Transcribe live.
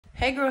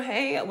Hey girl,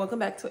 hey, welcome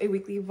back to a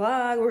weekly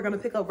vlog. We're gonna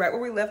pick up right where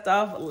we left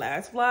off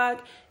last vlog,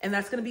 and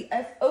that's gonna be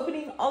us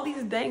opening all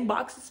these dang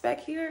boxes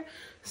back here.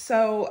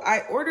 So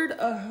I ordered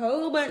a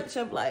whole bunch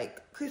of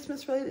like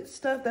Christmas related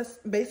stuff. That's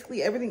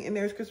basically everything in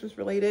there is Christmas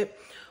related.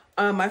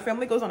 My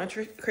family goes on a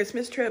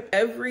Christmas trip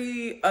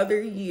every other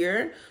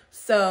year.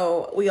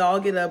 So we all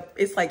get up,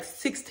 it's like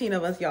 16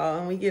 of us, y'all,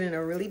 and we get in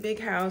a really big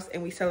house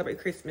and we celebrate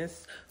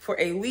Christmas for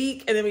a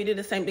week. And then we do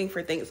the same thing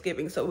for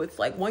Thanksgiving. So it's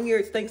like one year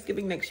it's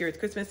Thanksgiving, next year it's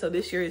Christmas. So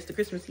this year is the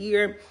Christmas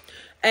year.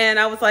 And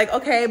I was like,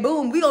 okay,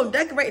 boom, we gonna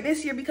decorate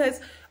this year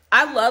because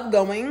I love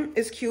going.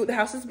 It's cute, the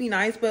houses be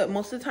nice, but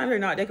most of the time they're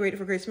not decorated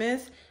for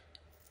Christmas.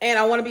 And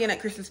I want to be in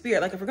that Christmas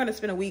spirit. Like if we're going to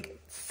spend a week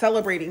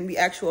celebrating the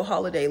actual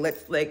holiday,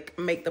 let's like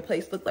make the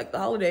place look like the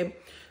holiday.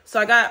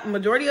 So I got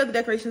majority of the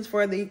decorations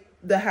for the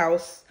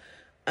house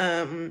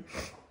in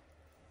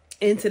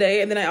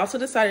today. And then I also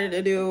decided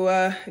to do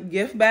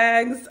gift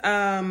bags.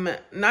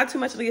 Not too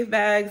much of the gift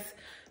bags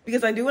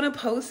because I do want to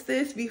post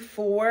this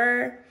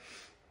before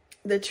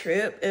the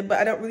trip. But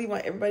I don't really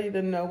want everybody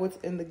to know what's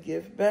in the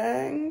gift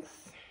bags.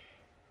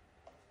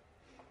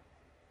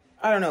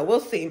 I don't know. We'll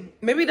see.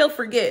 Maybe they'll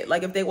forget.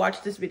 Like if they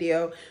watch this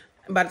video,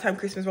 by the time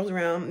Christmas rolls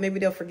around, maybe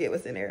they'll forget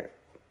what's in there.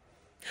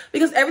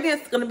 Because everything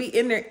that's going to be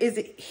in there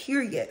isn't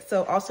here yet.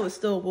 So also it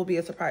still will be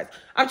a surprise.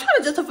 I'm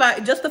trying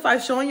to justify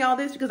showing y'all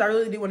this because I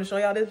really do want to show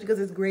y'all this because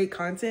it's great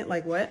content.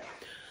 Like what?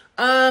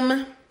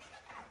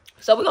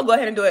 So we're going to go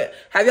ahead and do it.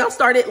 Have y'all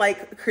started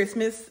like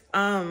Christmas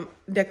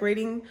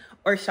decorating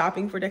or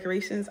shopping for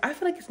decorations? I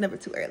feel like it's never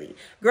too early.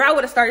 Girl, I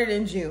would have started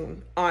in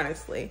June,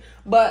 honestly.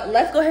 But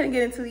let's go ahead and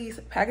get into these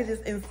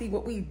packages and see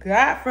what we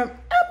got from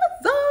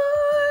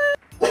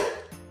Amazon.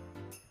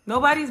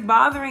 Nobody's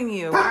bothering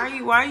you.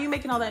 Why are you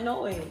making all that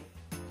noise?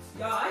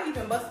 Y'all, I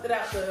even busted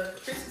out the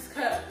Christmas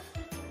cup.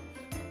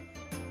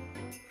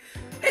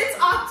 It's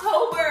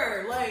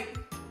October. Like,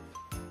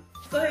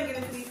 go ahead and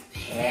get into these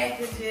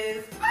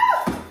packages.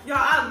 Y'all,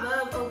 I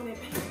love opening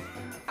packages.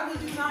 I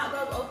really do not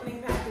love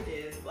opening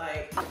packages.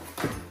 Like,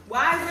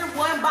 why is there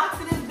one box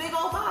in this big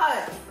old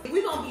box?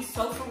 We gonna be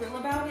so for real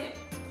about it.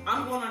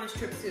 I'm going on this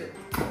trip too.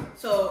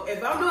 So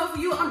if I'm doing it for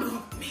you, I'm doing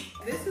it for me.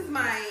 This is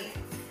my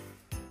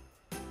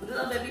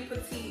little baby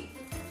petite.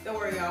 Don't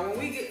worry, y'all. When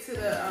we get to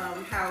the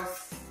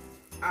house,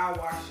 I'll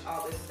wash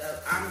all this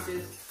stuff. I'm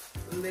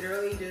just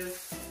literally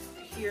just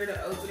here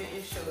to open it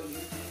and show you.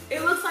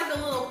 It looks like a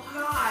little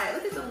pot.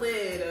 Look at the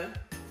lid.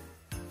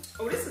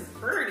 Oh, this is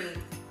pretty.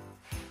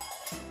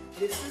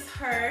 This is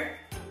her.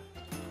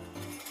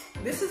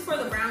 This is for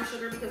the brown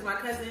sugar because my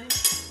cousin,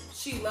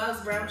 she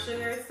loves brown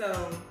sugar.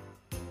 So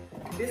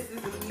this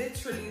is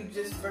literally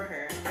just for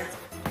her.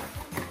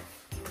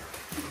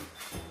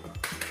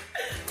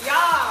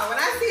 Y'all, when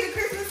I see the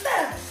Christmas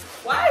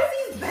stuff, why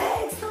is these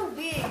bags so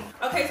big?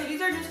 Okay, so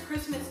these are just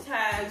Christmas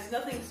tags.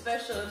 Nothing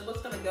special. It's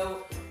what's gonna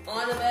go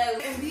on the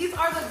bag. And these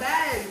are the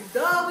bags.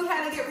 Duh, we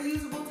had to get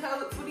reusable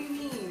totes. What do you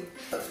mean?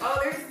 Oh,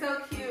 they're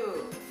so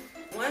cute.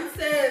 One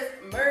says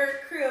Merry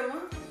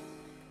Christmas,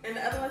 and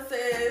the other one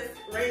says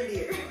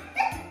reindeer.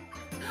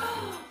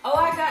 Oh,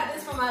 I got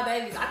this for my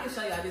babies. I can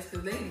show y'all this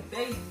because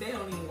they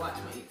don't even watch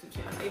my YouTube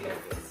channel. They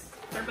got this.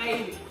 They're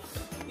babies.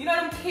 You know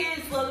them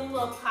kids love them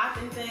little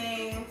popping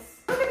things.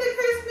 Look at the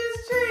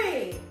Christmas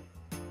tree.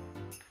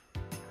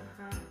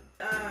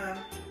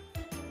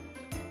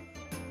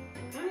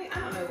 I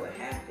don't know what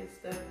half this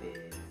stuff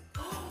is.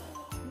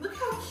 Look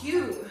how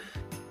cute.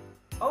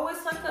 Oh,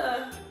 it's like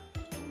a,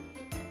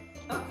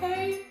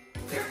 okay.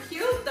 They're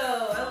cute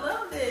though. I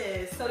love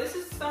this. So this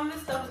is some of the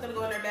stuff that's gonna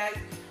go in their bag.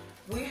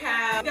 We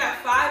got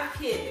 5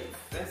 kids.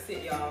 That's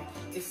it, y'all.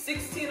 It's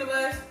 16 of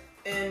us,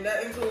 and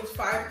that includes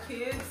 5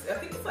 kids. I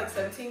think it's like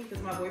 17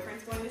 because my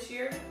boyfriend's going this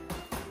year.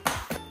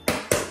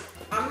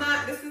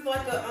 This is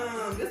like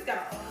a, this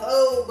got a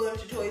whole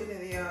bunch of toys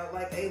in there,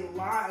 like a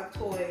lot of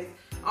toys.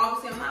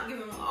 Obviously, I'm not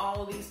giving them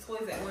all these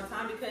toys at one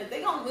time because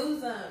they gonna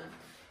lose them.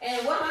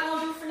 And what am I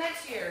gonna do for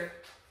next year?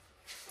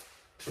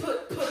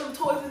 Put them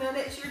toys in there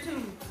next year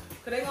too.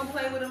 Cause they gonna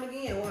play with them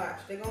again. Watch,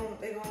 they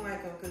gonna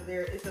like them because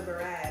it's a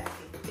variety.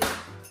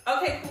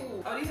 Okay,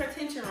 cool. Oh, these are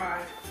tension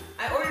rods.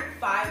 I ordered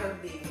 5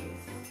 of these.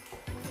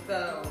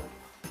 So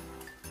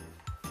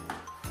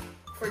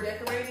for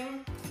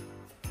decorating.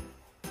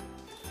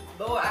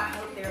 Lord, I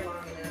hope they're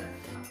long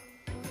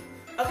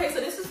enough. Okay, so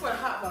this is for the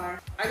hot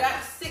bar. I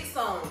got 6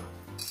 on.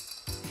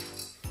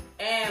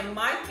 And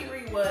my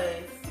theory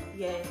was,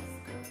 yes,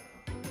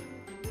 girl,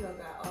 we done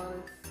got all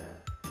this stuff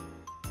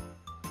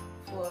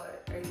for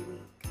a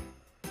week.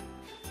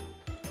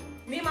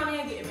 Me and my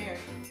man getting married.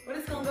 But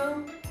it's gonna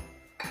go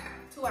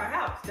to our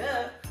house,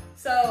 duh.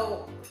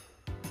 So,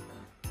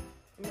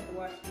 I'm gonna have to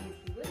watch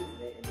these. What is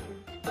it?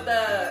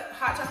 The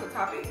hot chocolate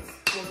toppings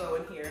will go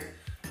in here.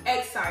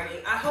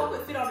 Exciting. I hope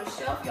it fit on the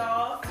shelf,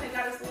 y'all. They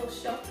got this little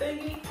shelf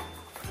thingy.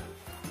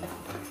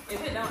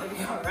 If it don't, it'll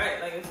be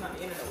alright. Like, it's not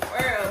the end of the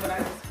world, but I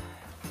just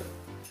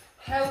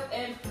hope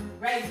and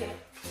pray.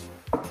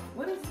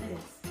 What is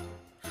this?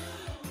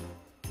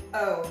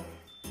 Oh,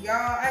 y'all,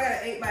 I got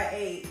an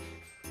 8x8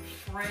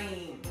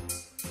 frame.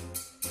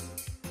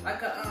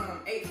 Like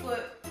a 8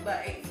 foot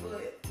by 8 foot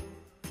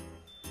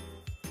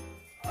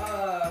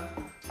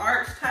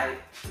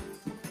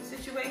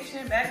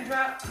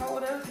backdrop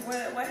holders,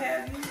 what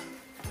have you.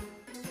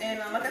 And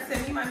like I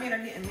said, me and my man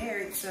are getting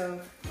married, so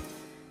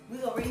we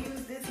gonna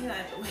reuse this. You know,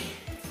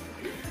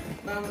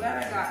 but I'm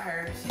glad I got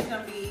her. She's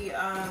gonna be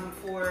I'm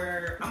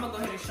gonna go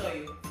ahead and show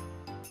you.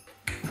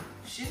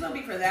 She's gonna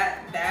be for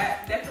that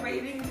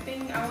decorating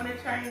thing I want to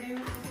try and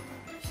do.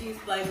 She's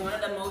like one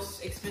of the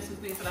most expensive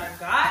things that I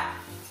got,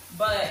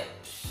 but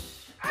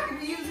I can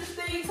use this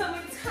thing so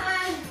many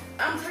times.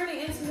 I'm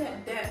turning into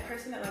that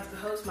person that loves to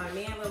host. My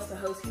man loves to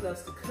host, he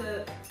loves to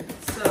cook.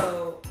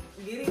 So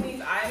getting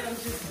these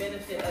items just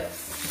benefit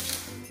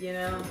us, you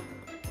know?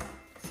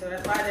 So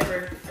that's why I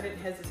didn't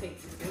hesitate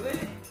to do it.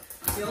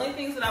 The only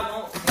things that I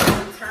won't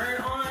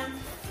turn on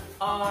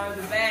are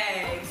the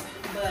bags,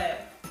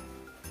 but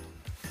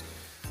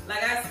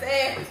like I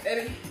said,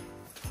 baby,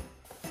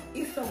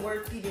 it's so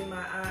worth feeding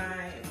my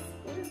eyes.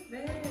 What is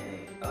that?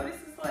 Oh, this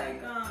is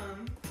like,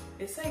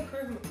 it say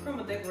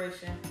criminal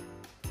decoration,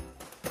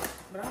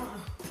 but I don't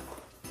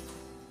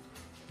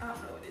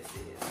know what this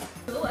is.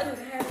 It looks like it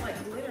has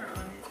like glitter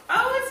on it.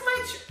 Oh, it's my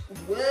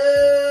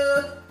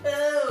whoa!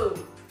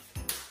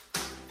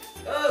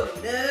 Oh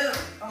no!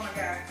 Oh my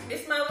god!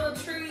 It's my little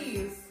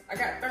trees. I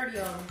got 30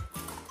 of them.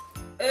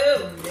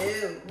 Oh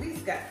no! We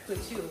just got to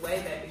put you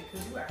away, baby,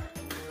 because you are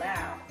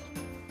loud.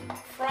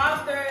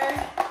 Frother.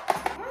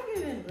 Why are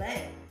you in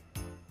black?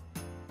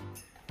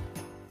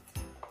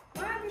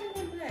 Why are you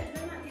in black?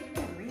 Did I not get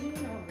it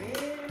green or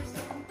red or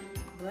something?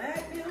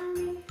 Black behind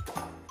me.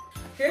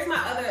 Here's my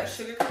other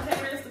sugar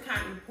containers to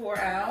kind of pour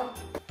out.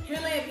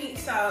 Himalayan pink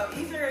salt.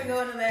 These are gonna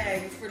go in the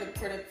bags for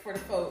the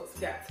folks.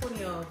 Got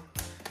 20 of them.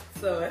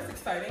 So that's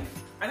exciting.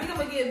 I think I'm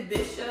gonna give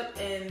Bishop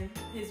and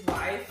his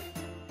wife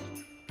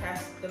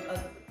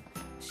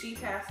she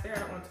passed there. I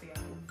don't want to be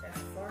that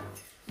far.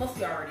 Most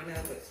of y'all already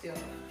know, but still.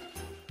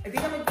 I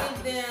think I'm gonna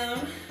give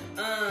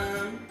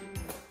them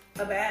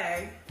a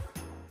bag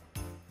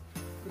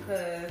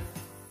because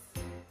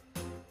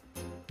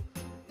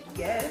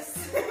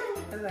yes,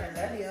 because I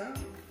love you.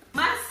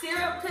 My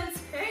syrup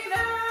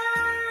container.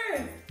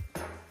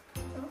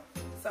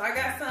 So I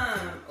got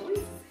some. Oh, this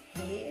is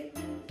heavy.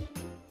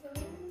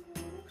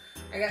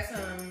 I got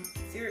some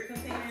syrup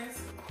containers.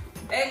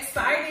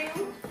 Exciting.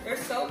 They're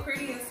so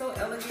pretty and so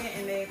elegant,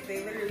 and they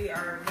literally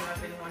are what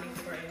I've been wanting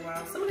for a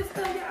while. Some of this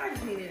stuff, yeah, I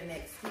just needed an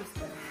excuse.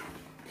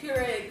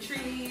 Keurig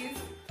trees.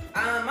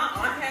 My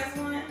aunt has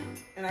one,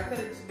 and I could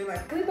have just been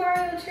like, can we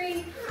borrow a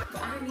tree?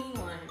 But I need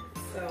one.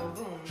 So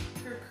boom,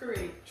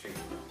 Keurig tree.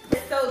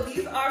 So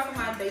these are for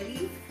my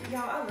babies.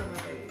 Y'all, I love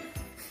my babies.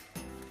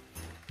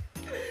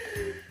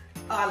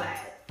 All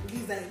that.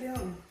 These ain't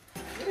them.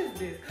 What is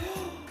this?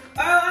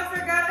 Oh, I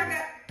forgot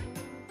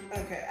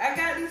I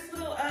got these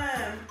little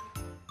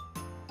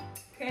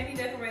candy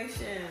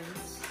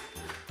decorations.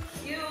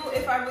 Cute.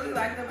 If I really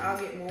like them, I'll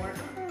get more.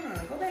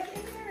 Go back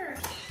in there.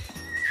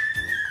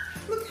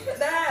 Look at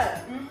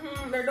that.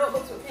 They're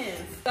notebooks with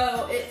pens.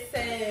 So it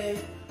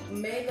says,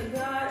 may the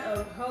God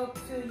of hope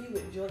fill you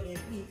with joy and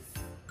peace.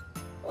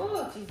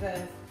 Oh,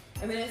 Jesus.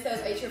 And then it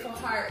says, a cheerful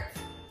heart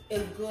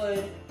is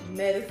good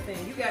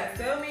medicine. You got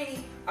so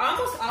many,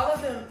 almost all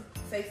of them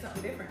say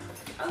something different.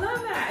 I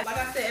love that. Like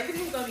I said,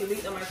 everything's gonna be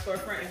linked on my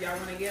storefront if y'all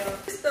wanna get them.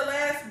 This is the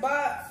last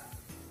box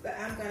that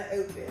I'm gonna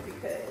open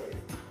because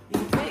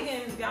these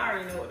biggins, y'all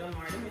already know what them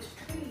are. Them is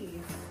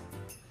trees.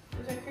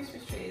 Those are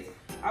Christmas trees.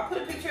 I'll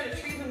put a picture of the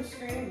trees on the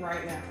screen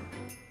right now.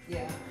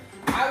 Yeah.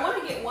 I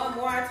wanna get one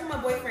more. I told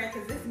my boyfriend,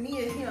 cause it's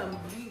me and him.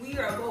 We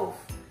are both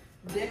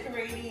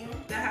decorating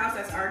the house.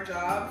 That's our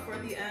job for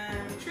the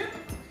trip.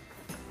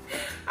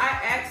 I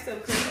asked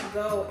him, could we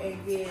go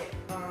and get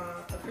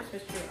a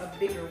Christmas tree, a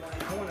bigger one.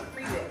 I want a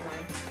pre-lit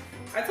one.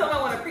 I told him I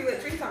want a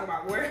pre-lit tree. Talking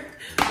about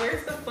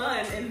where's the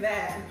fun in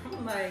that?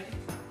 I'm like,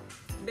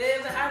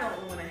 babe, I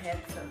don't want to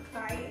have to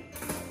fight.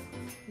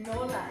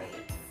 No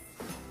lights.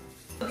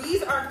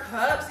 These are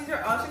cups. These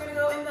are also gonna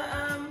go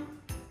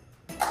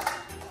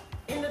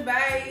in the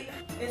bag.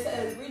 It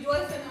says,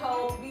 rejoice in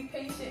hope, be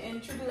patient in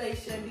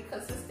tribulation, be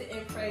consistent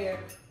in prayer.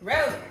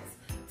 Romans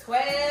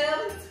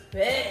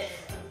 12:12.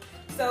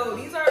 So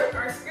these are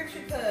our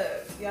scripture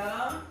cups,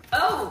 y'all.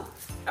 Oh,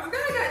 I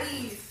forgot I got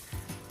these.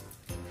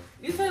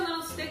 These are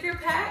little sticker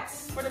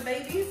packs for the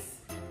babies.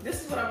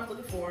 This is what I was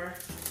looking for.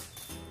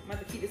 I'm going to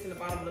have to keep this in the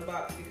bottom of the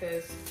box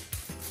because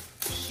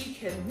she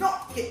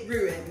cannot get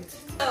ruined.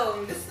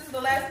 So this is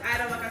the last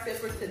item, like I said,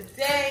 for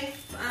today.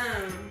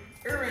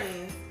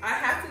 Earrings. I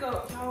have to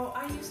go, y'all,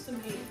 I used to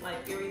make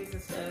like earrings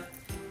and stuff.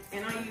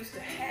 And I used to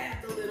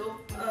have the little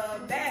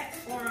backs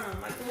for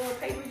them, like the little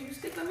papers you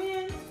stick them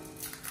in.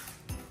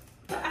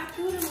 But I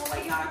threw them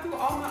away, y'all. I threw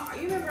all my,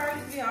 you remember I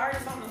used to be an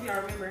artist? I don't know if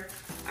y'all remember.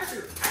 I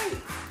threw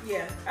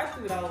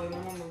it all away. My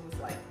mama was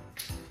like,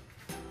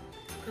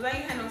 cause I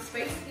ain't had no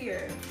space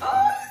here.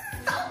 Oh,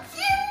 so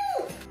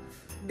cute.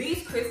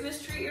 These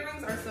Christmas tree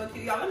earrings are so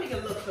cute. Y'all, let me get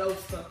a little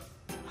closer.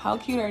 How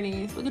cute are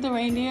these? Look at the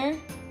reindeer.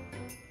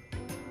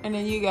 And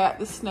then you got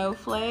the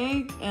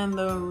snowflake and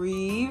the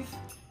wreath.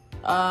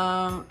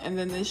 And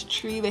then this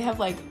tree, they have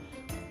like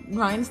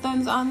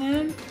rhinestones on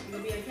them. You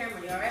gonna be in the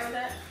camera, you all right with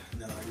that?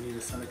 No, I need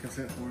a sign of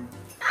consent form.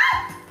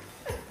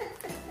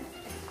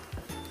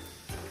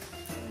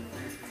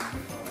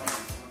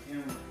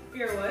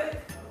 your what?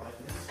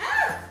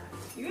 Ah!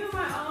 You in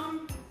my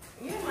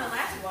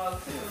last vlog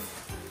too.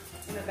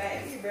 In the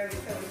back, you barely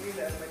tell me you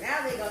that, but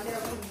now they gonna know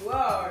who you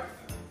are.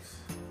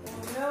 Oh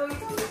no, you're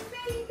gonna be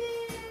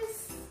famous.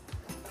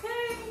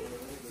 Okay.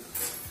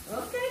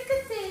 Okay,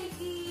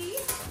 Kateki.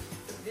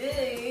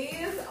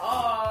 These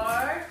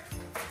are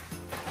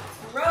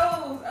rose.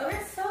 Oh,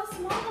 they're so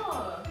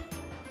small.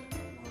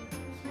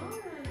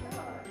 Smaller than I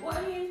thought. Well, I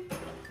mean,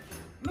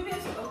 maybe I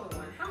should open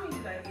one. How many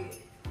did I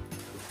get?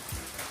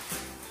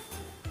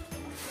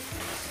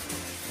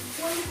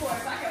 24,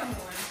 so I got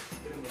one.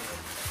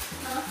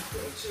 Huh?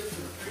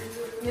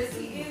 Yes,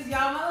 he is.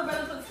 Y'all, my little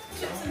brother puts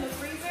chips in the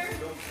freezer.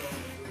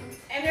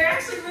 And they're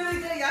actually really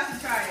good. Y'all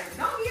should try it.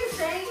 Don't be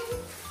ashamed.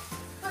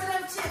 Put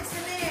them chips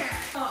in there.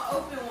 I'll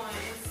open one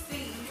and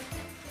see.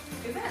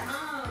 Is that,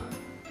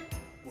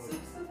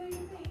 soup something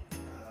you think?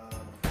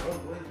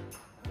 Probably.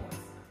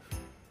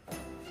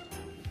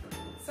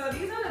 So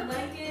these are the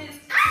blankets.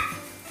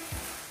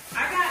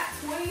 I got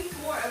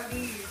 24 of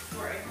these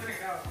for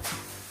 $100.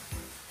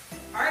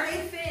 Are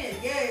they thin?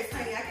 Yes,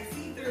 honey, I can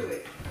see through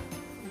it.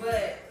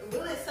 But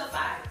will it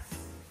suffice?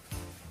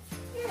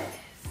 Yes.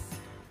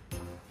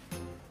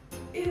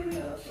 It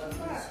will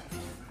suffice.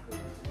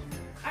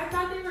 I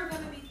thought they were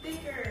gonna be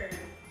thicker.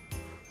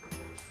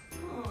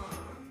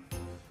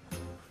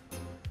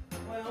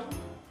 Well,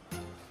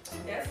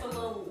 that's a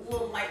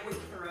little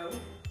lightweight throw.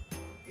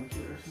 It's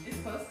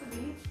supposed to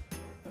be.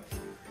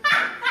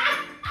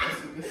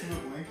 This is a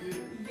blanket?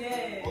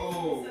 Yes.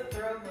 Oh. It's a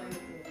throw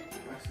blanket.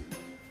 Actually,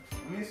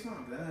 I mean, it's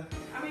not bad.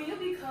 I mean, you'll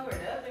be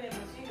covered up in it, but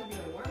you ain't gonna be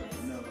the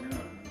warmest. No, you're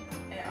not.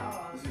 At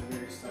all. This is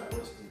very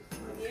stylistic.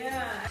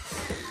 Yeah.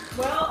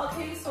 Well,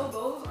 okay, so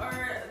those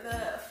are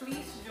the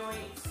fleece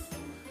joints.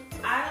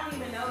 I don't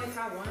even know if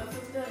I want to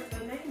put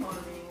the name on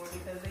them anymore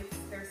because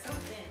they're so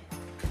thin.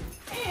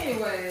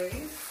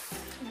 Anyways,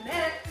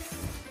 next.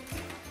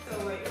 So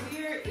right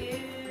here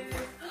is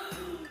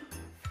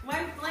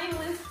my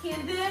flameless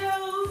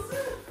candles.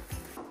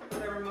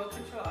 The remote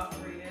control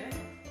operated.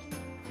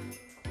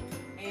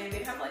 And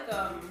they have like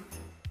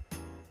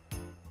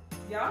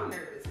y'all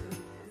nervous.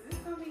 Is this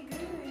gonna be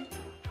good?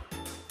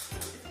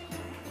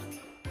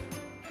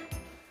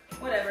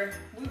 Whatever.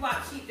 We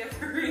bought cheap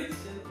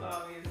decorations,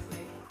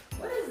 obviously.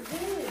 What is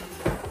this?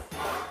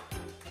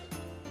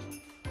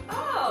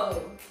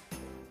 Oh!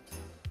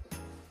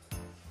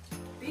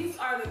 These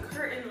are the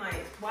curtain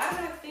lights. Why did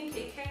I think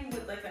it came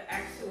with like an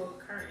actual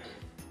curtain?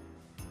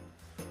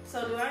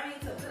 So do I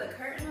need to put a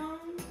curtain on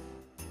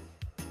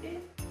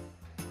it?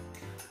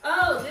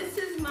 Oh, this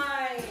is my,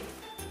 I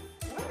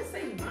want to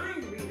say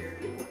mind reader.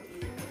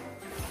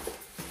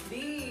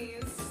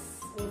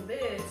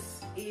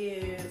 This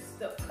is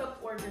the cup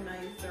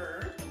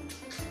organizer.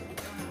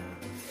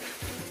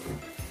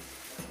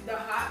 The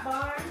hot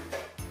bar.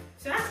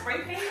 Should I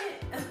spray paint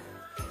it?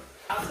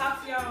 I'll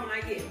talk to y'all when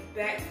I get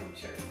back from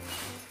church.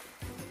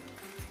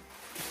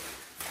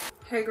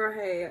 Hey girl,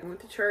 hey, I went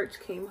to church,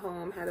 came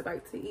home, had a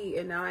bite to eat,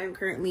 and now I'm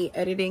currently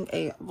editing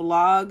a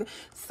vlog.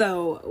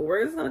 So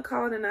we're just gonna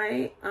call it a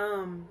night.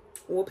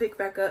 We'll pick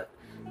back up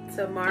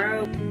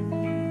tomorrow.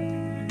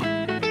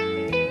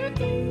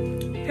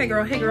 Hey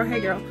girl, hey girl,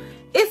 hey girl.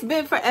 It's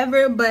been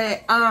forever,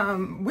 but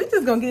we're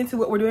just gonna get into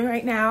what we're doing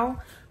right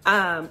now.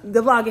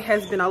 The vlog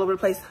has been all over the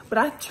place, but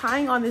I'm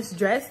trying on this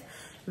dress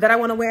that I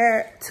want to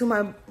wear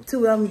to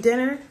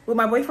dinner with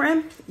my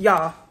boyfriend.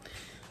 Y'all,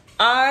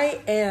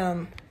 I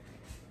am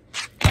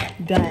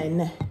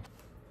done.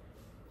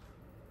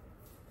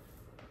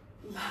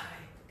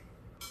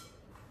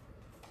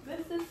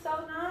 This is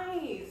so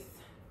nice.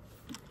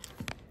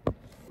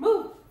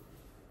 Move.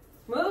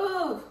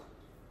 Move.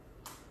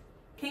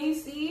 Can you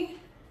see?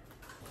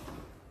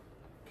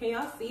 Can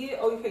y'all see it?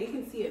 Oh, okay, you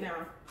can see it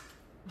now.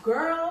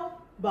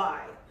 Girl,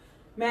 bye.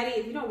 Maddie,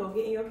 if you don't go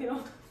get in your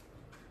kennel.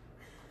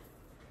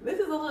 This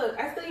is a look.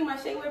 I still use my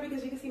shapewear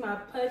because you can see my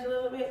pudge a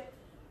little bit.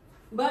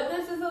 But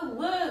this is a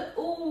look.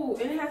 Ooh,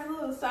 and it has a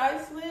little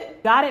side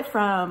slit. Got it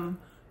from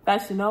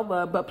Fashion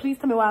Nova, but please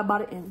tell me why I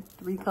bought it in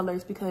 3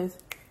 colors because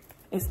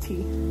it's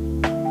tea.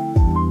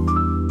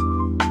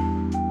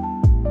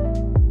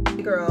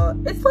 Girl,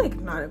 it's like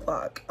 9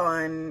 o'clock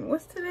on,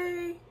 what's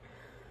today?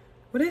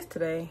 What is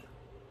today?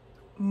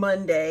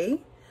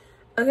 Monday.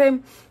 Okay,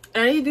 and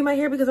I need to do my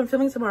hair because I'm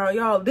filming tomorrow.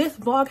 Y'all, this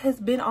vlog has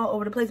been all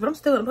over the place, but I'm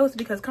still gonna post it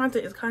because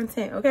content is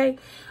content, okay?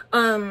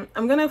 I'm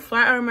gonna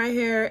flat iron my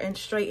hair and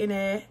straighten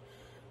it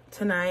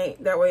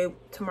tonight. That way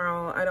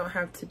tomorrow I don't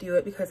have to do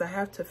it because I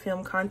have to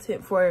film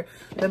content for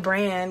the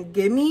brand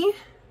Gimme.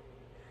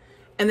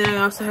 And then I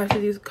also have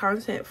to do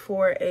content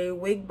for a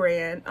wig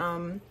brand,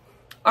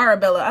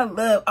 Arabella. I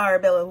love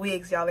Arabella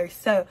wigs, y'all. They're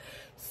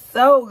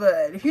so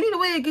good. If you need a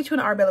wig, get you an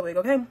Arabella wig,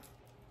 okay?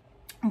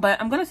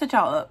 But I'm gonna set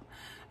y'all up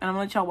and I'm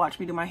gonna let y'all watch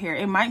me do my hair.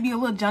 It might be a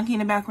little junky in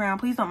the background.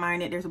 Please don't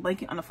mind it. There's a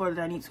blanket on the floor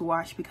that I need to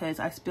wash because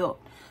I spilled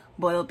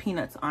boiled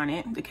peanuts on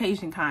it, the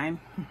Cajun kind.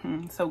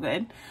 So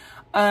good.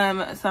 So I'm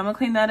gonna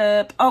clean that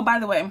up. Oh, by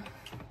the way,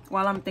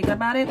 while I'm thinking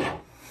about it,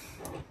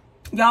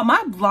 y'all,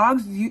 my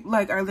vlogs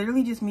are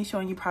literally just me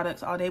showing you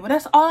products all day, but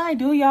that's all I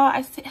do, y'all.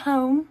 I sit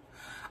home,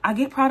 I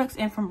get products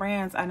in from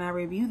brands and I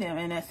review them,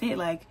 and that's it.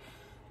 Like,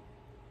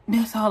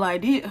 that's all I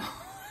do.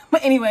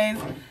 But anyways,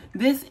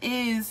 this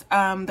is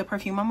the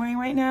perfume I'm wearing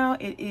right now.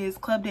 It is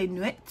Club de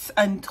Nuit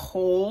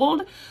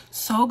Untold.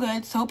 So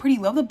good, so pretty.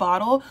 Love the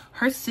bottle.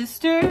 Her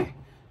sister,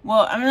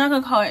 well, I'm not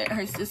gonna call it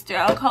her sister,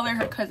 I'll call her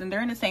her cousin.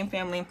 They're in the same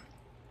family.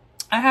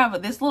 I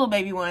have this little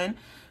baby one,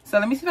 so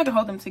let me see if I can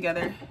hold them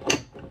together.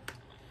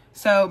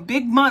 So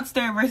big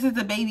monster versus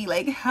the baby,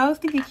 like how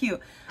stinky cute.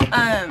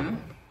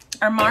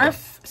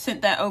 Armarf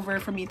sent that over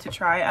for me to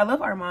try. I love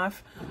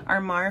Armarf.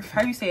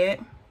 How do you say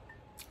it?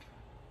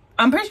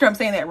 I'm pretty sure I'm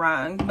saying that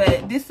wrong,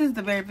 but this is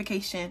the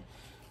verification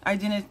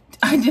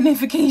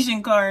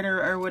identification card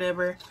or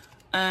whatever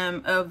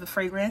of the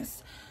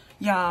fragrance.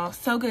 Y'all,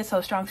 so good,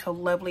 so strong, so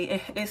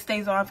lovely. It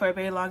stays on for a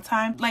very long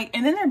time. Like,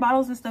 and then their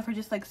bottles and stuff are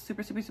just like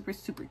super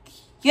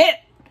cute.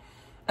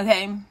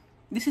 Okay,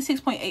 this is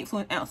 6.8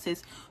 fluid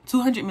ounces,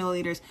 200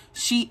 milliliters.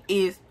 She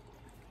is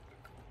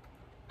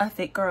a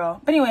thick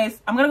girl. But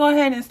anyways, I'm gonna go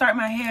ahead and start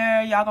my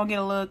hair. Y'all gonna get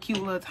a little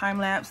cute little time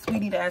lapse. We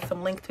need to add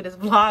some link to this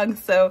vlog,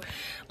 so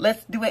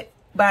let's do it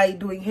by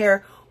doing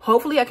hair.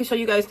 Hopefully I can show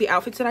you guys the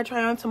outfits that I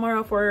try on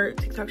tomorrow for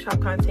TikTok shop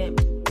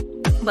content.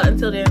 But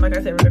until then, like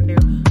I said, we're gonna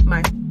do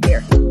my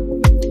hair.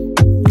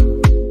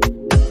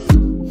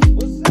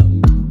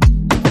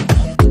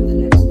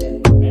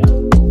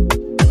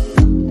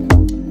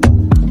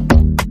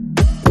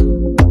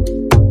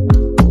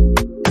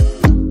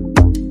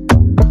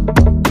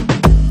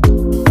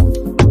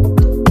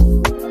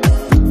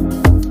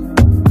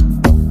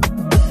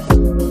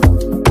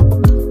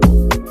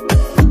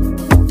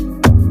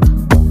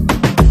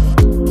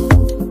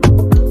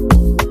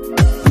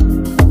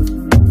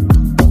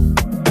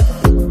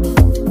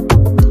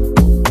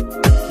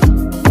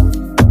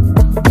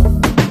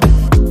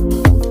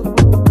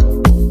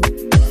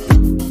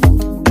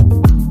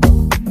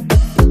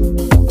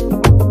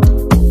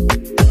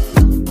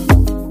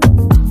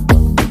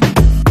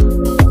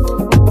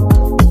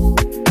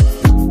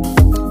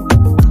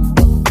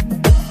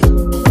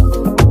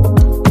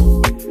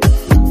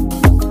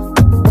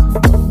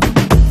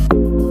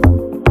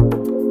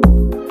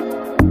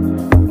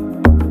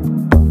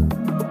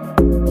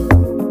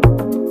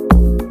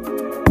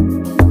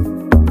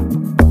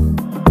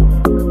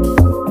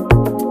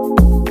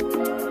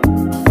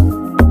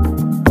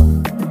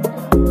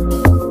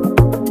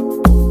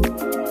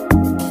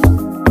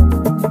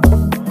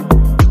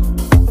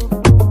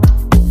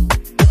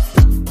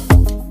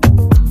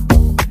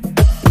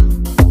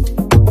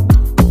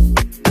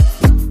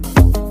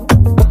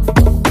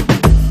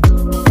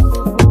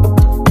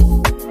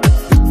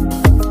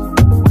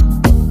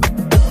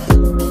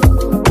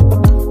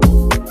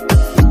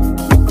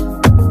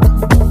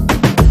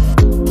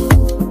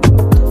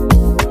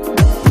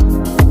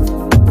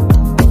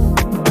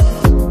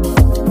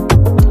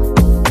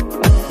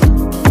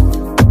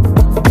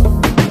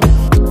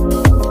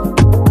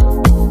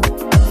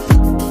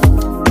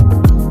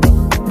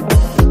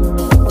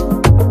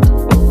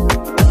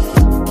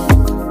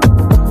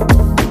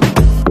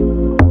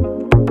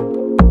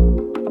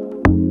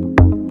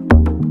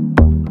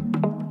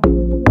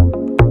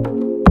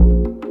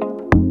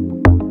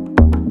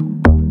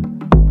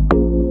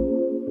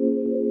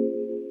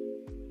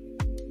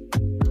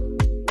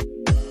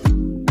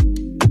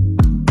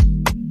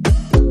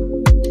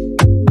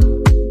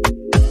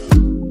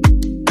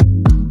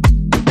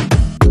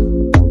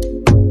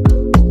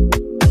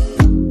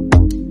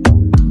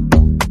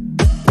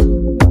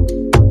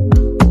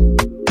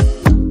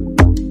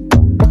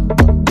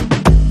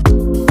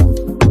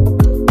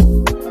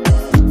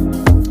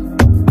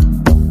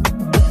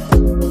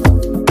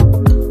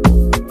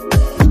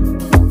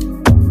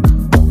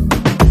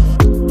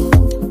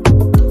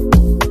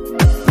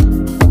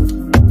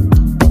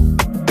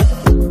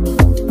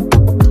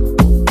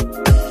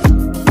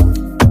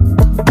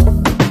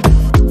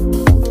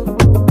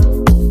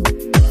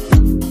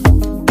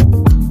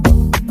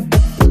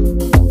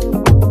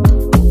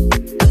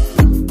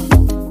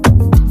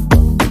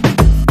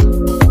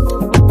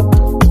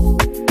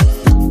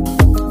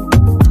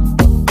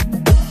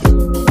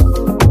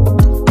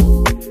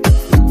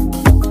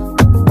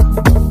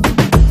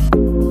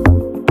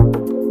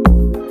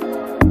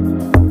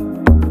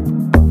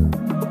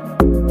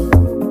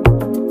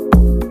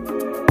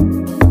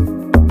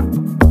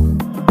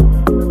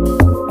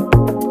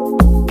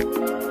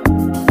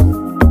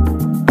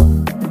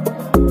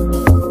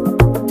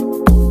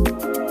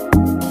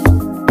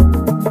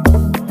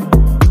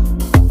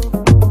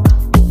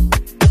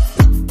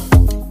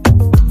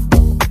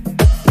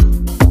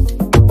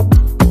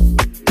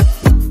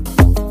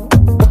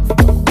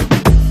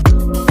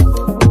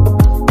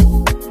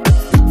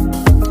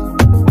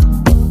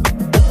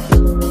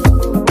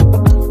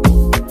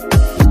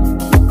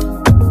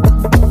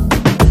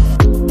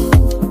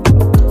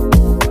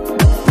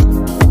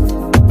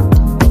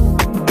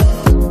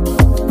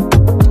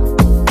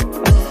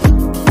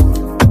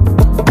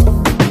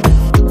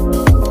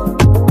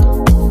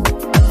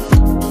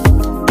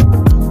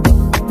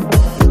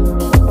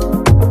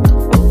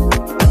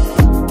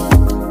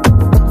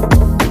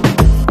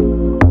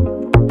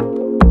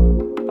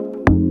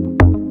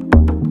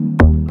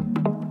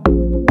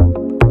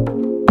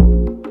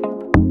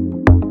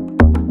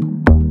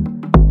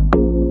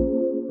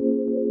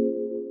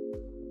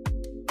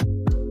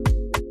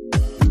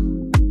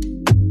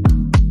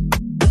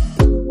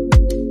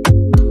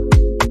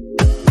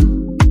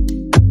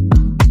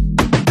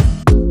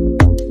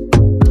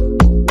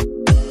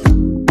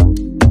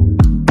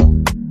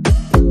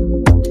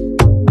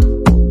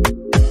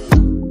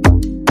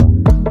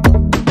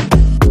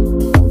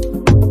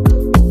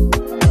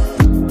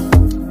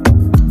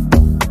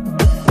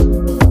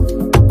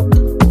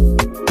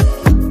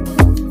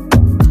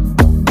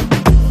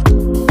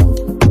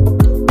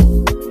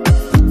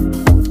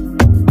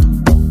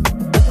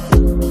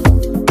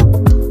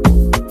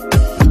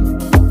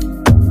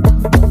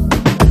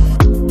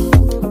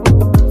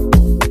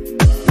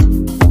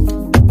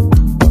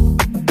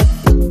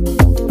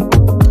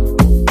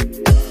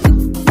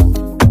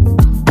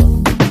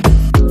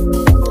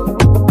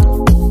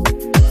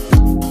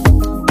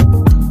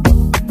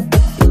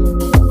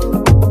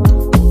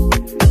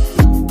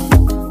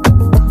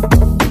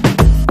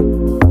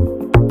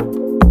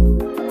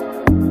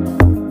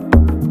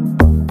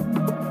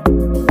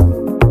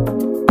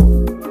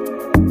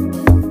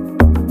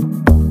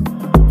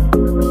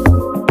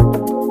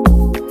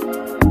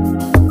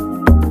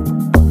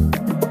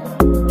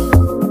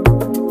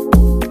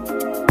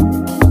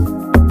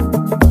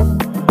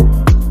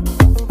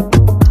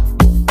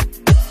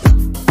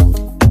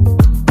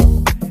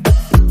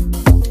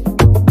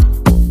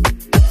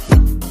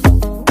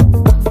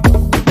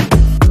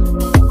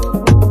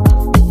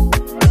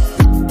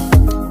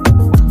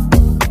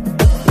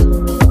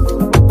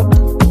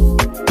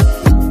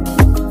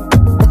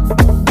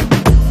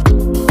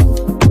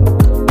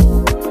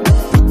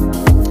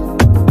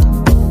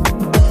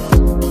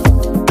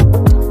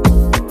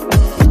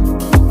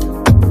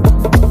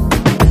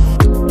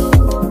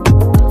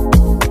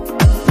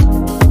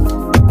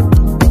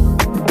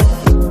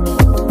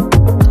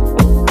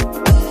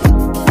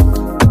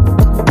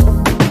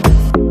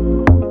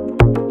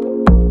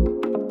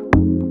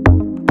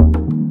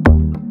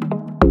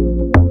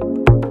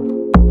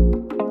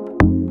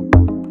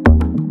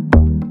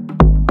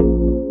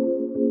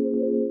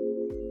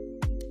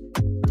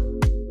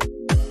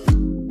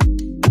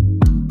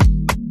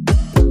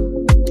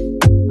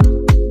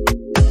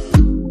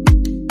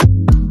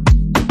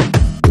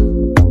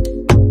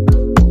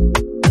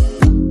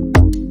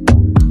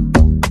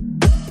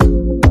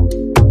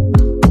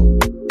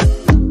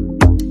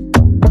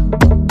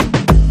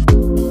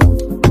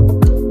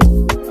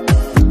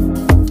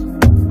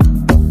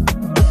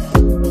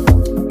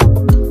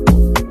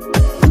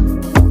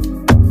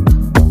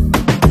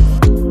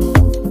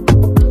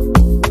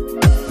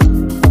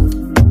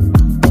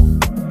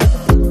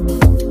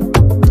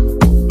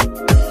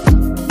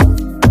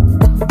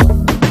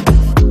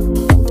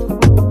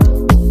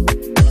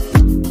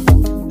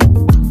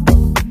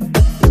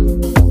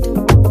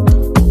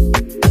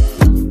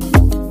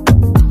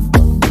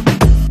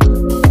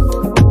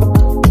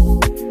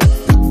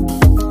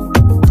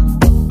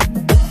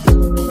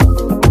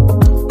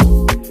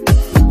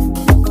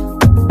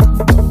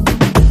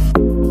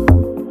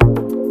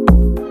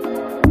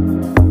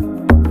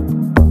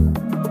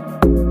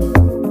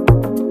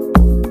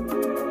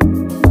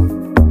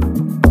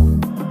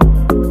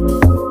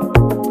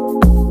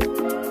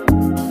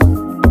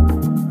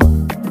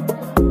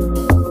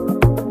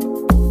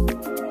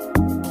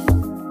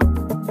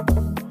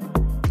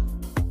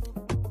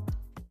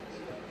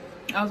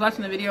 I was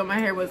watching the video, my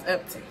hair was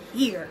up to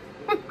here.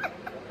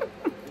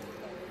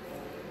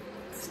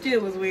 Still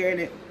was wearing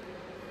it.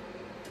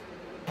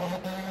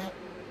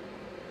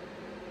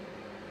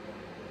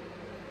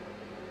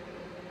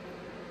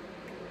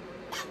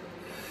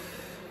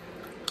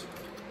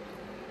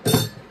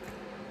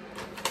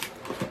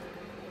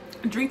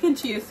 Drinking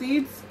chia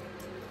seeds,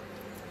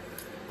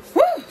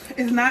 whew,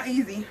 is not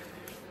easy.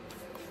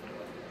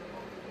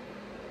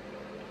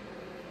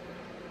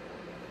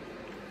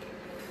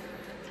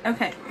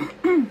 Okay.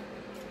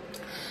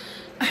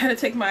 I had to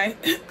take my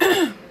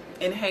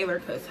inhaler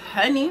because,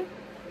 honey,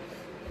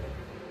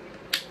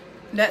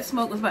 that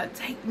smoke was about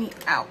to take me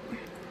out.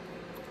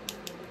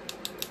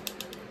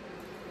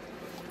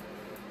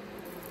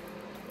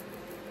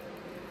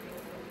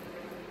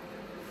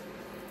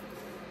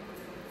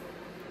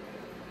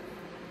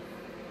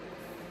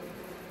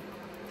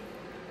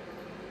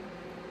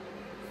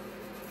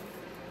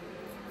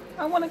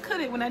 I want to cut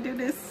it when I do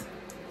this.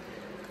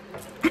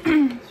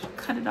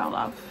 Cut it all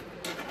off.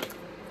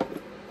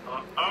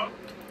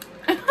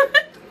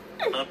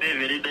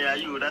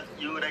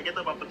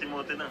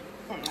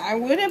 I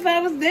would if I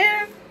was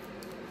there.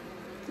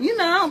 You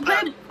know,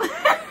 but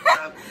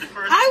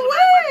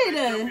I would.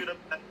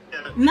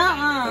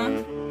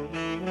 Nuh-uh.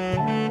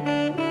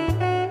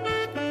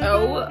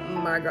 Oh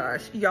my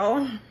gosh,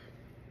 y'all.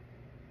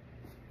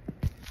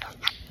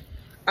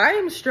 I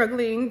am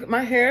struggling.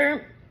 My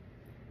hair.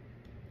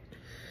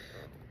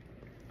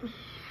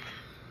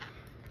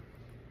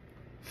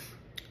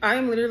 I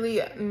am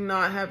literally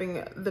not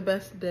having the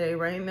best day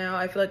right now.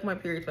 I feel like my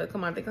period's about to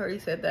come on. I think I already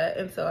said that.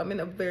 And so I'm in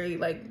a very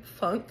like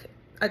funk.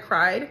 I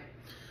cried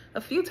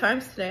a few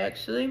times today,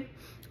 actually.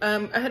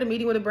 I had a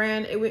meeting with a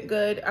brand. It went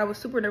good. I was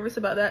super nervous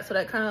about that. So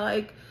that kind of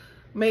like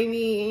made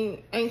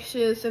me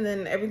anxious. And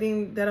then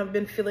everything that I've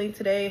been feeling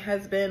today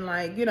has been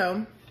like, you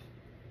know,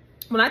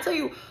 when I tell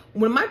you,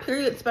 when my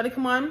period's about to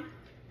come on,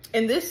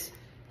 in this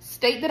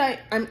state that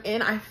I'm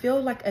in, I feel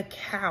like a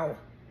cow.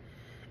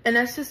 And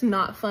that's just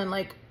not fun.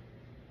 Like,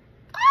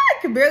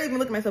 I can barely even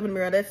look at myself in the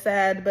mirror. That's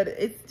sad, but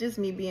it's just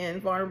me being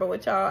vulnerable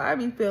with y'all. I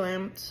be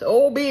feeling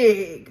so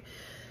big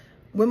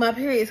when my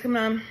period's coming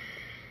on.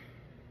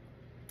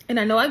 And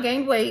I know I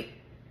gained weight.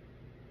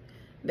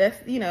 That's,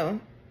 you know,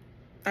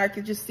 I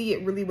could just see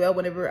it really well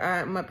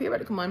whenever my period about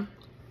to come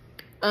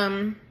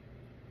on.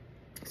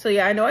 So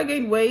yeah, I know I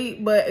gained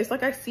weight, but it's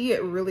like I see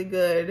it really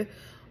good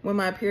when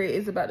my period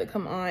is about to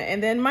come on.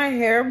 And then my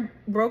hair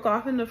broke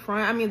off in the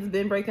front. I mean, it's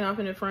been breaking off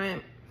in the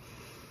front.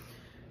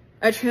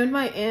 I trimmed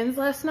my ends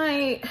last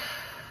night,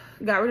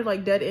 got rid of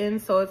like dead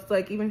ends, so it's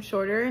like even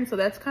shorter, and so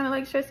that's kind of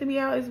like stressing me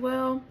out as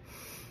well.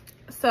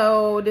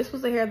 So this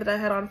was the hair that I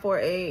had on for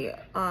a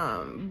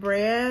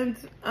brand,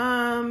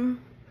 not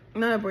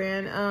a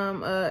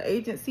brand,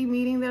 agency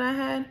meeting that I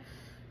had.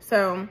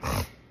 So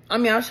I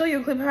mean, I'll show you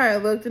a clip of how I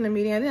looked in the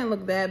meeting. I didn't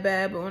look that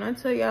bad, but when I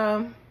tell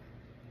y'all,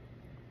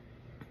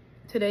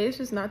 today is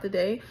just not the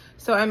day.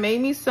 So I made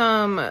me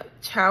some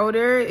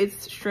chowder.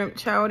 It's shrimp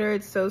chowder.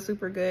 It's so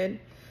super good.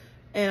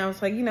 And I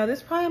was like, you know,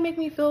 this probably make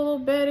me feel a little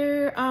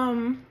better.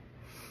 I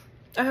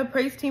have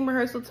praise team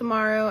rehearsal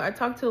tomorrow. I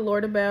talked to the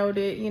Lord about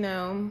it, you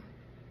know.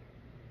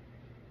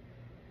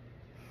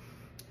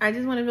 I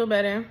just want to feel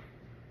better.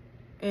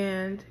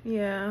 And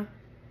yeah.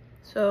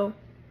 So,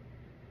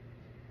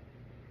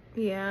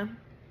 yeah.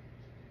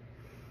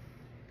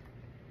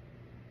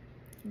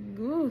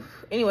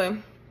 Oof. Anyway.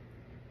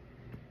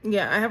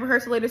 Yeah, I have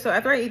rehearsal later. So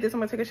after I eat this, I'm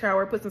going to take a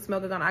shower, put some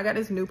smell good on. I got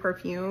this new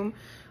perfume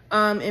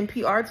in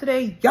PR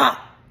today. Yeah.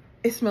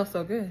 It smells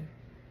so good.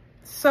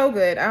 So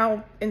good.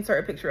 I'll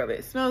insert a picture of it.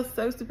 It smells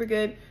so super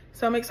good.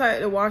 So I'm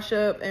excited to wash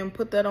up and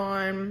put that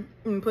on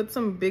and put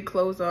some big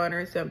clothes on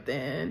or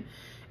something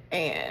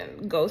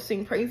and go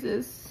sing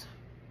praises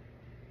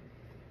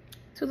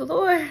to the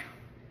Lord.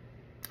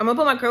 I'm gonna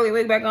put my curly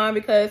wig back on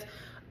because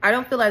I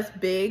don't feel as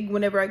big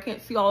whenever I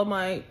can't see all of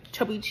my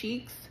chubby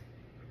cheeks.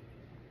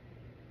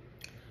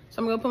 So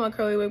I'm gonna put my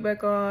curly wig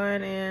back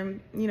on,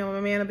 and you know,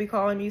 my man will be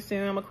calling me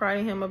soon. I'm gonna cry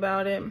to him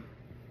about it.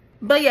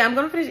 But yeah, I'm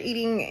gonna finish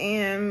eating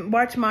and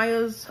watch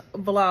Maya's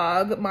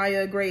vlog,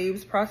 Maya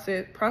Graves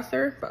processor.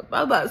 I was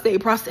about to say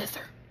processor.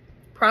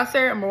 I'm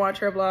gonna watch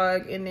her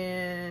vlog and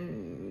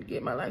then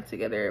get my life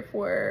together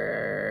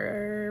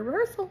for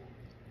rehearsal.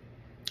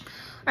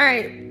 All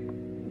right,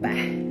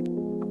 bye.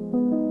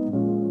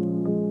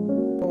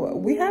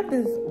 We have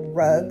this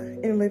rug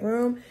in the living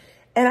room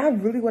and I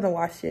really wanna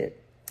wash it.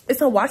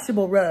 It's a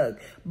washable rug,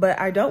 but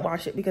I don't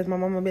wash it because my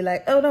mom will be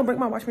like, oh, don't break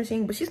my washing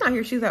machine. But she's not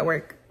here, she's at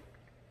work.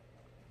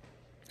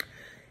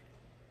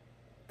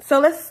 So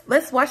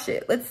let's wash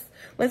it.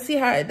 Let's see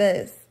how it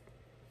does.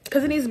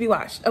 Cause it needs to be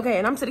washed. Okay,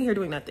 and I'm sitting here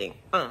doing nothing.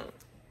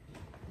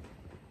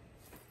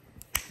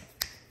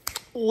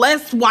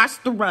 Let's wash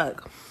the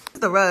rug.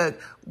 The rug.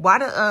 Why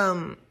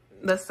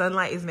the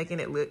sunlight is making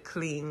it look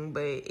clean,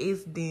 but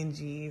it's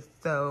dingy.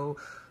 So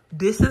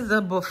this is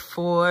the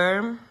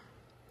before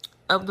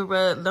of the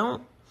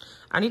rug.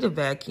 I need a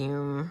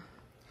vacuum.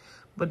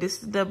 But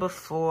this is the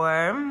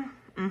before.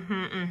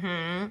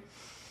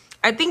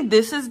 I think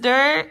this is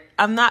dirt.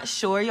 I'm not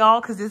sure, y'all,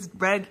 because this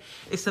rug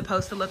is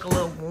supposed to look a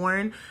little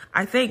worn.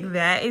 I think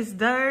that is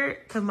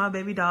dirt because my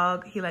baby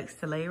dog, he likes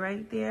to lay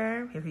right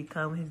there. Here he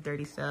comes, his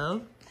dirty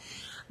self.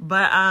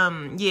 But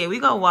yeah, we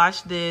gonna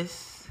wash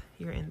this.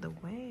 You're in the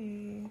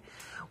way.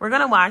 We're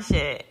gonna wash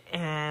it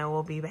and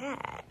we'll be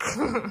back.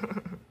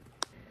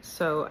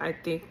 So I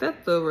think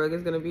that the rug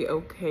is gonna be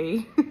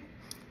okay.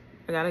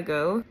 I gotta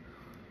go.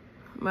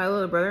 My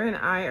little brother and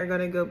I are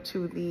gonna go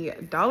to the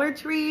Dollar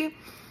Tree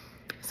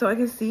so I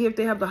can see if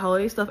they have the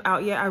holiday stuff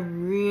out yet. I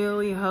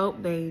really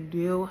hope they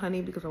do,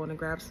 honey, because I want to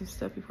grab some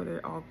stuff before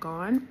they're all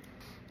gone.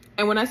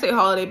 And when I say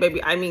holiday,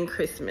 baby, I mean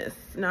Christmas,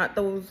 not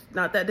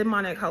that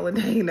demonic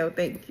holiday. No,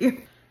 thank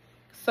you.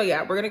 So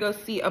yeah, we're gonna go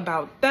see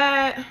about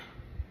that.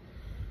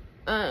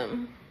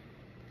 I've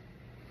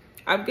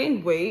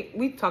gained weight.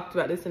 We talked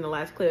about this in the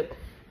last clip,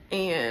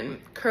 and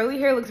curly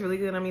hair looks really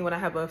good on me when I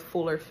have a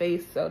fuller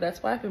face, so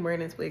that's why I've been wearing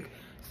this wig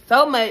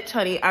so much,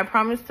 honey. I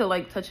promise to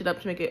like touch it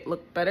up to make it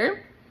look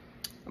better.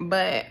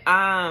 But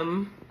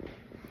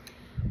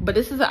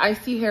this is an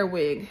icy hair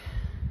wig.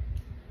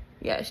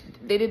 Yeah,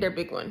 they did their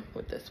big one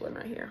with this one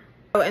right here.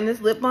 Oh, and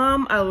this lip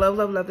balm, I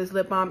love this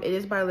lip balm. It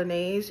is by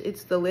Laneige.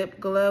 It's the Lip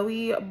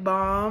Glowy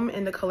Balm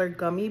in the color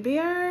Gummy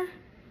Bear.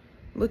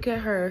 Look at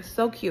her,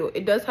 so cute.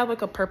 It does have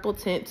like a purple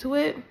tint to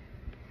it.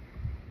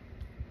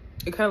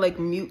 It kind of like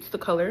mutes the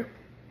color.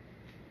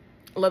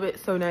 Love it,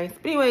 so nice.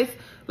 But anyways,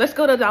 let's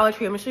go to Dollar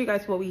Tree. I'm gonna show you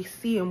guys what we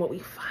see and what we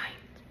find.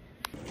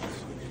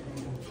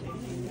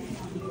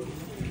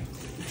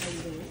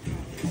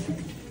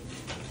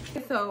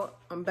 So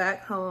I'm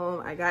back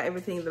home. I got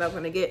everything that I'm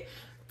gonna get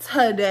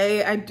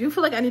today. I do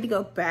feel like I need to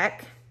go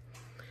back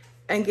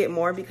and get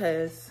more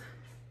because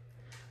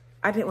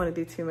I didn't want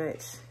to do too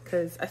much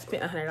because I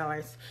spent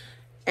 $100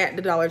 at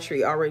the Dollar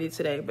Tree already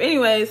today. But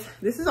anyways,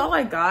 this is all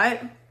I got.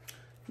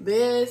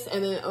 This,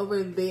 and then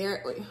over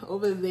there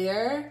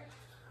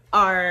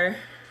are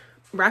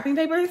wrapping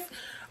papers.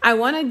 I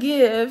want to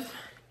give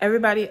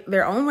everybody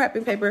their own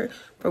wrapping paper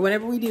for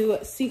whenever we do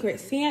Secret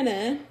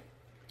Santa.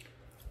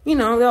 You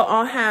know, they'll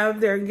all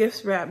have their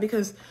gifts wrapped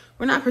because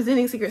we're not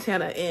presenting Secret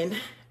Santa in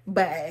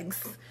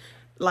bags.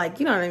 Like,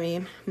 you know what I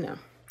mean? No.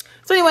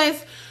 So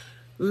anyways,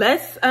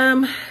 let's, I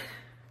don't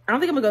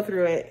think I'm gonna go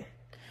through it.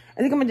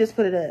 I think I'm gonna just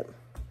put it up.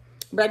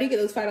 But I did get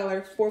those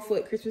 $5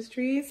 4-foot Christmas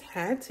trees.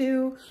 Had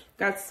to.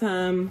 Got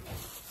some,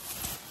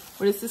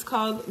 what is this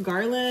called?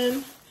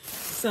 Garland.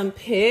 Some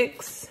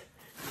picks.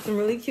 Some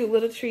really cute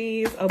little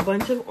trees. A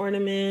bunch of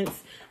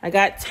ornaments. I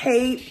got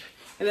tape.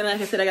 And then, like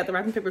I said, I got the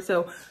wrapping paper.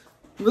 So,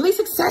 really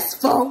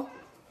successful.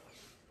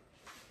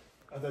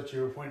 I thought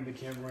you were pointing the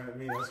camera at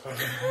me. That's fine.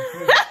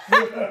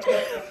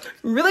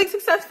 Really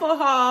successful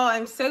haul.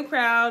 I'm so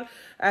proud.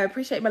 I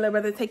appreciate my little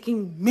brother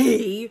taking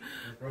me.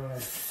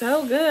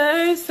 So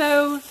good.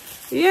 So,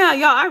 yeah,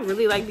 y'all, I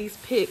really like these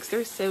picks.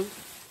 They're so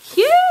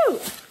cute.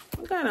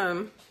 Look at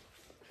them.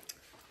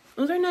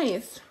 Those are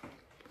nice.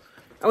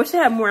 I wish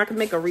I had more. I could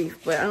make a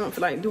wreath, but I don't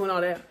feel like doing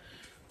all that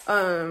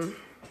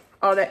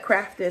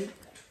crafting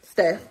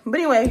stuff. But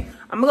anyway,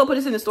 I'm gonna go put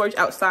this in the storage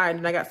outside,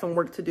 and I got some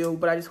work to do,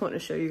 but I just wanted to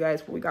show you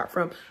guys what we got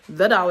from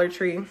the Dollar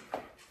Tree.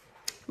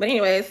 But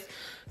anyways,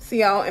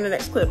 see y'all in the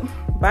next clip.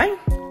 Bye.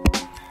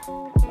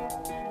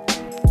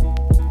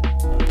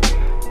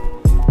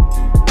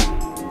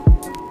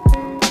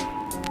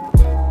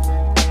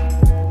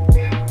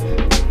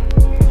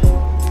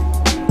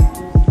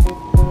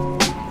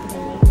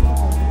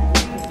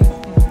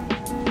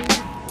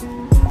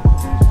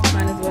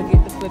 Might as well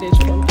get the footage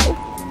from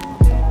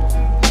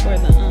for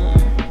the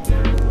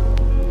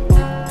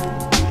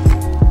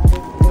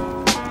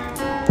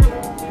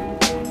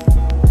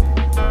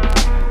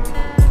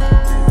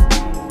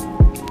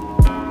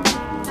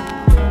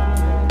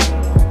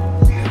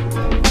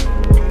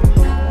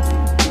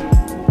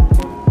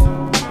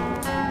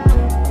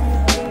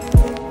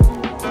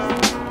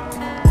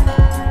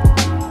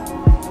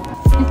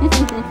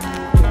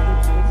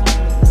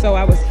So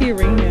I was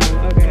hearing him,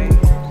 okay.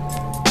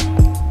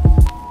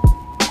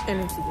 And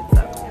then she gets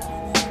up.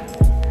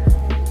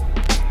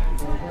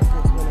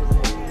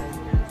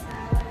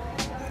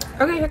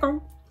 Okay, hey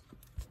girl.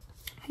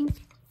 Hey.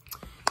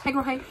 Hey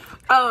girl, hey.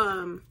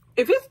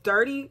 If it's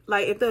dirty,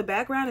 like if the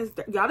background is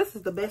dirty, y'all, this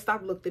is the best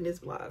I've looked in this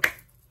vlog.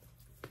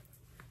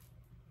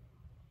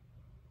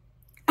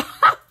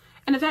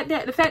 And the fact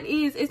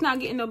is, it's not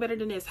getting no better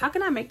than this. How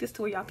can I make this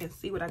to where y'all can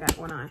see what I got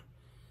going on?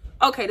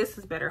 Okay, this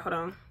is better. Hold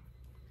on.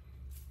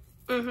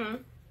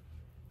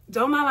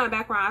 Don't mind my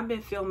background. I've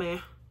been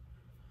filming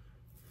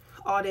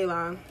all day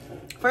long.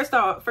 First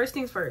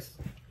things first.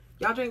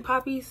 Y'all drink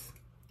poppies?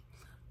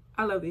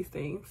 I love these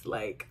things.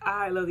 Like,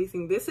 I love these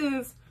things. This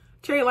is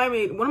cherry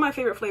limeade. One of my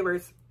favorite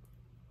flavors.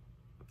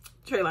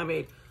 Cherry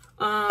limeade.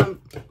 I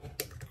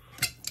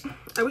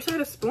wish I had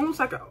a spoon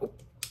so I could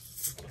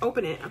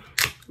open it.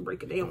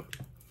 Break it down.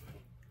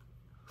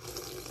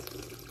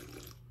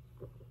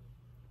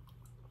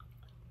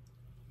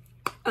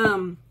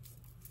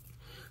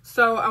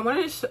 So I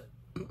wanted to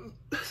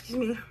excuse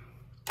me.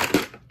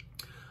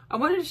 I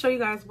wanted to show you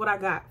guys what I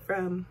got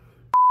from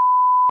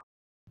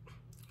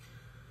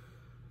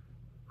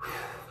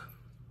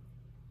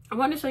I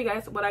want to show you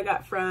guys what I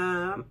got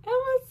from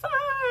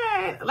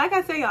Amazon. Like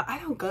I say, y'all, I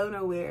don't go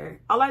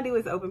nowhere. All I do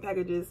is open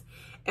packages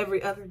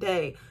every other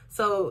day.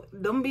 So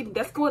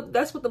that's what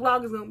the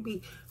vlog is gonna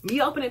be.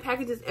 Me opening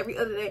packages every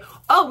other day.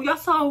 Oh, y'all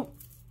saw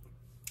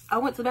I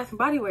went to Bath and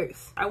Body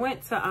Works. I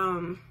went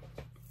to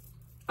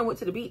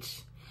the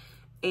beach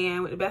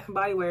and went to Bath and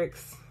Body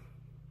Works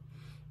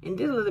and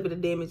did a little bit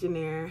of damage in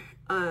there.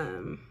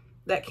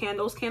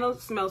 Those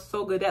candles smell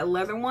so good. That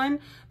leather one,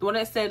 the one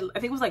that said, I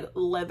think it was like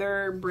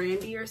leather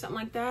brandy or something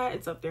like that.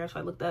 It's up there, so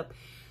I looked up.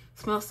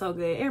 Smells so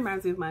good. It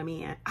reminds me of my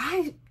man.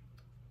 I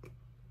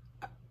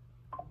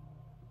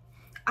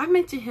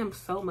mentioned him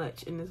so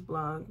much in this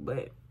vlog,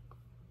 but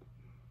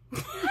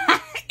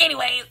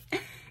anyways,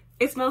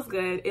 it smells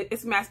good.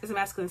 It's a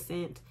masculine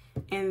scent.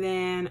 And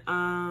then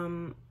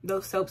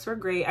those soaps were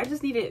great. I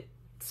just needed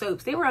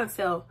soaps. They were on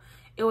sale.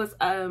 It was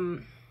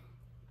 5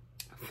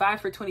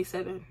 for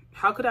 $27.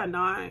 How could I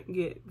not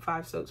get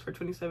 5 soaps for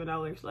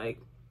 $27?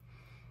 Like,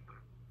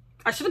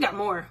 I should have got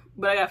more,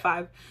 but I got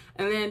 5.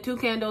 And then 2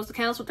 candles. The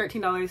candles were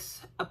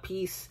 $13 a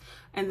piece.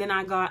 And then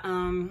I got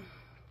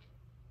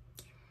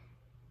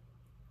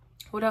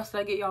what else did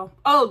I get, y'all?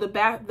 Oh,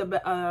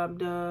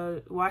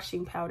 the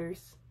washing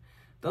powders.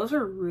 Those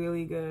are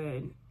really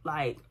good.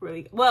 Like,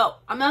 really,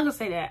 well, I'm not gonna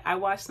say that. I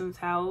washed some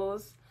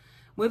towels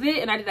with it,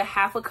 and I did a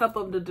half a cup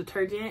of the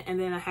detergent and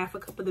then a half a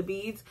cup of the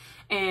beads.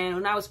 And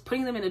when I was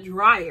putting them in the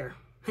dryer,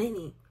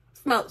 honey,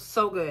 smelled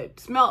so good.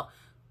 Smelled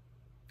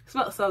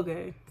so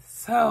good.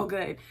 So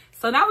good.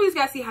 So now we just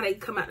gotta see how they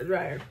come out the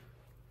dryer.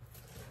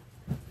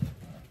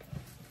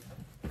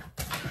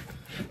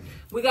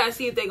 We gotta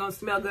see if they're gonna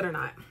smell good or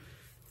not.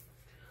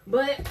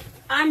 But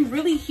I'm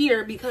really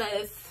here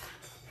because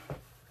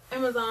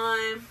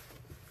Amazon,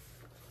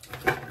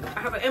 I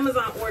have an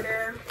Amazon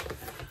order.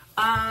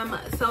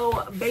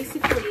 So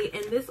basically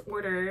in this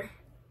order,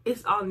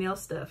 it's all nail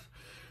stuff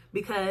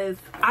because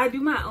I do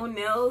my own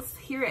nails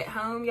here at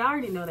home. Y'all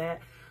already know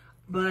that,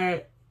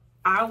 but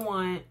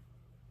I'm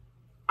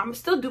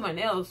still do my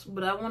nails,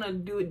 but I want to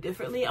do it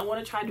differently. I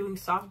want to try doing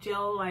soft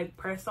gel, like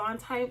press on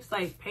types,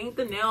 like paint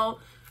the nail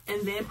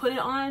and then put it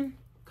on,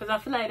 because I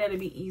feel like that'd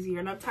be easier.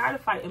 And I'm tired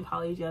of fighting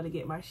poly gel to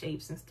get my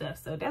shapes and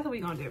stuff. So that's what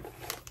we're gonna do.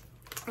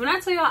 When I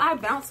tell y'all I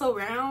bounce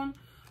around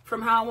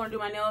from how I want to do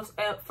my nails,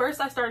 at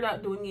first I started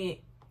out doing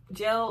it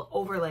gel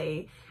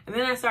overlay, and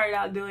then I started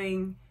out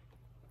doing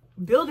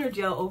builder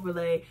gel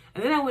overlay,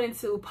 and then I went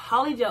into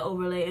poly gel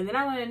overlay, and then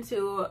I went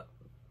into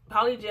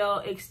poly gel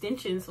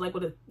extensions, like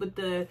with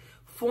the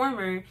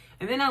former,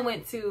 and then I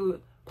went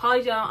to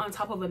poly gel on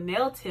top of a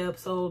nail tip.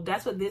 So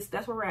that's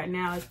where we're at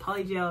now, is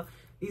poly gel.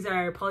 These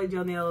are poly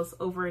gel nails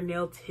over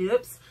nail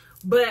tips.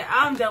 But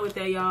I'm done with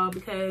that, y'all,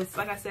 because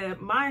like I said,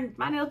 my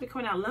nails be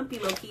coming out lumpy,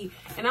 low-key,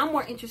 and I'm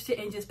more interested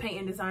in just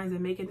painting designs and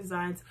making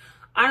designs.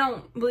 I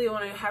don't really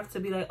want to have to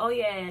be like, oh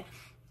yeah,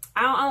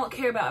 I don't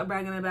care about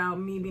bragging about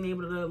me being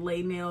able to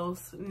lay nail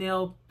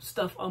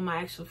stuff on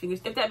my actual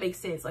fingers, if that makes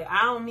sense. Like,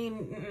 I don't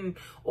mean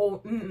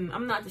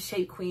I'm not the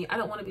shape queen. I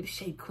don't want to be the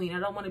shape queen. I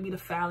don't want to be the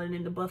Fallon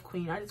and the buff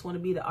queen. I just want to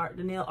be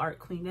the nail art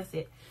queen. That's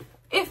it,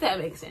 if that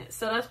makes sense.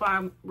 So that's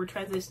why we're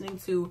transitioning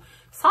to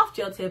soft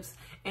gel tips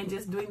and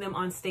just doing them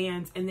on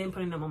stands and then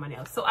putting them on my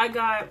nails. So I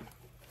got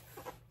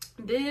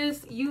this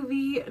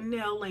UV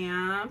nail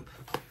lamp.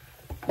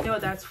 You know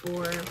what that's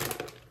for.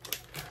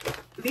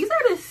 These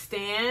are the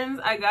stands.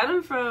 I got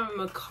them from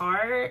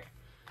Macart.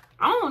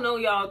 I don't know,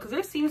 y'all, because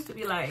there seems to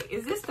be like,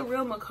 is this the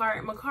real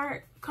Macart?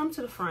 Macart, come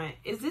to the front.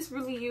 Is this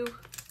really you?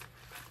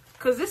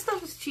 Because this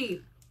stuff is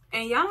cheap.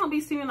 And y'all don't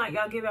be seeming like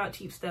y'all give out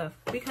cheap stuff.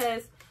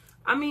 Because,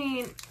 I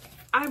mean,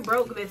 I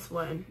broke this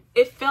one.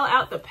 It fell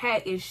out the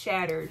pack. It's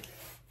shattered.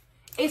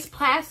 It's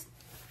plastic.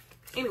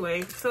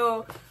 Anyway,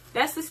 so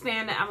that's the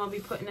stand that I'm going to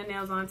be putting the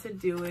nails on to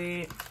do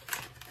it.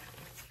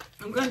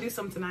 I'm going to do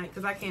some tonight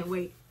because I can't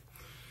wait.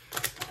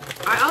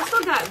 I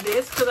also got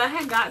this because I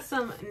had got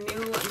some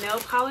new nail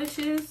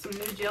polishes, some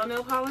new gel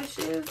nail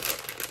polishes.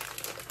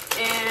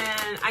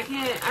 And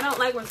I don't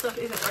like when stuff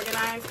isn't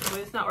organized. When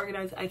it's not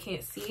organized, I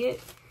can't see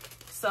it.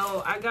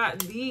 So I got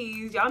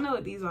these. Y'all know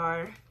what these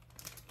are.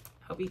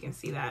 Hope you can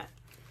see that.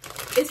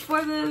 It's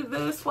for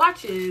the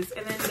swatches,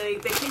 and then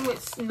they came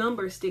with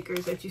number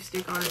stickers that you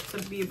stick on it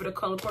to be able to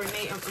color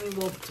coordinate.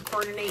 To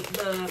coordinate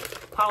the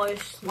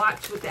polish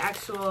swatch with the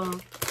actual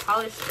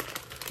polish.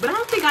 But I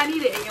don't think I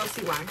need it, and you'll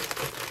see why.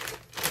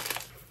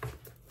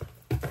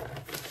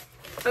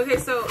 Okay,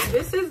 so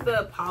this is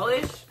the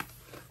polish.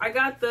 I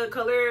got the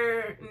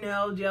color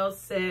nail gel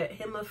set,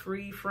 HEMA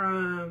free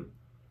from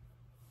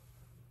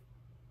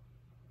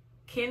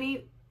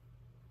Candied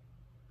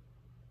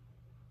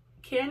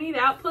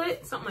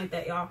Output, something like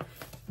that, y'all.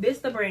 This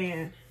the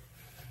brand.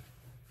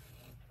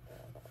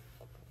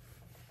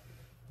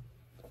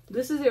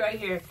 This is it right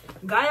here.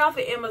 Got it off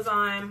of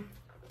Amazon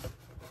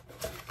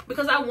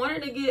because I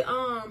wanted to get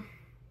oh,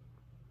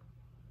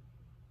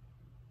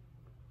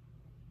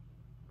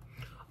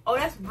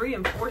 that's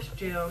reinforced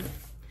gel.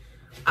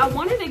 I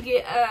wanted to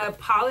get a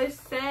polish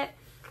set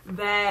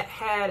that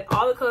had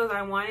all the colors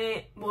I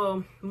wanted.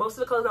 Well, most of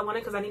the colors I wanted,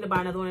 because I need to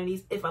buy another one of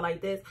these if I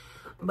like this.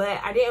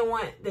 But I didn't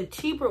want the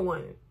cheaper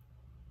one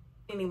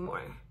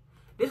anymore.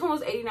 This one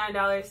was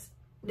 $89.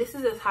 This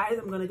is as high as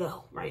I'm gonna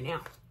go right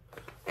now.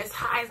 As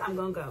high as I'm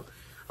gonna go.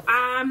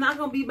 I'm not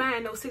gonna be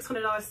buying no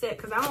 $600 set,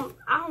 because I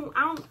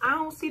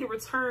don't see the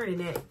return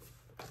in it.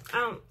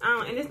 I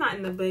don't, and it's not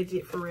in the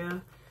budget for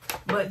real.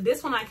 But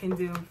this one I can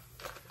do.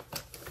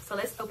 So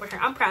let's open her.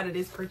 I'm proud of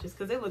this purchase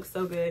because it looks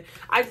so good.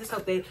 I just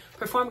hope they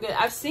perform good.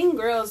 I've seen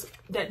girls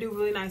that do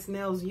really nice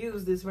nails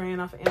use this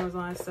brand off of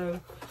Amazon. So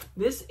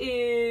this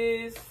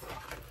is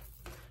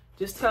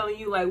just telling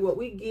you like what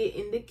we get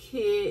in the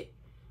kit.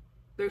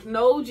 There's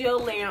no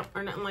gel lamp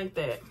or nothing like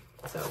that.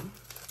 So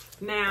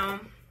now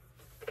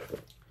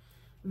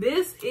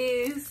this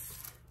is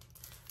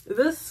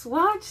the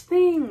swatch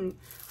thing.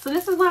 So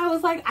this is why I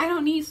was like, I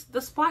don't need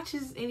the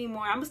swatches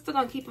anymore. I'm still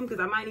gonna keep them because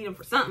I might need them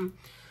for something.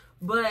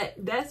 But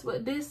that's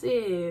what this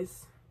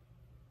is.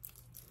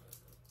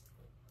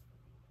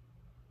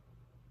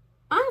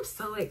 I'm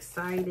so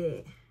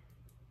excited.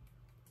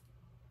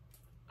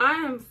 I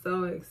am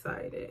so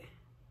excited.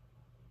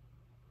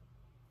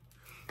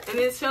 And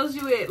it shows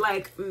you it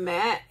like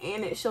matte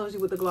and it shows you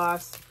with the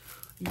gloss.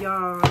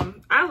 Y'all,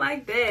 I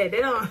like that.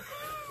 They don't,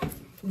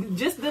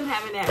 just them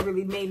having that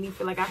really made me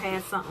feel like I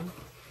had something.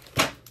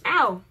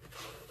 Ow.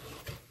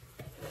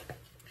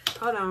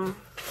 Hold on.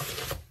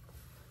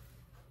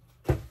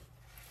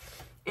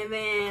 And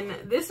then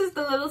this is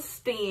the little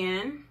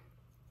stand.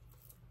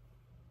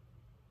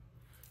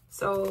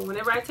 So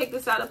whenever I take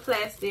this out of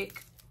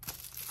plastic,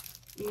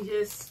 you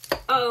just,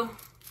 oh,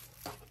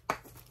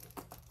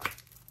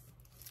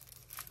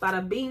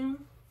 bada bing.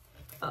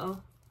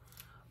 Uh-oh.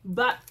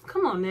 But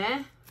come on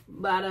now.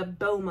 Bada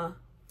boma.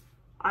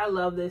 I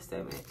love this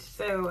so much.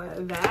 So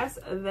that's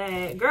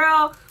that.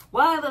 Girl,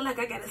 why I look like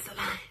I got a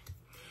salon.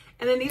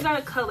 And then these are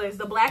the colors.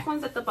 The black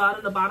ones at the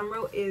bottom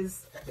row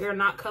they're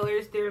not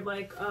colors. They're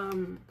like,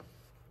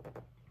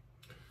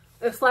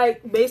 it's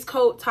like base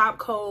coat, top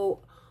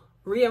coat,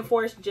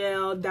 reinforced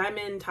gel,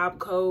 diamond top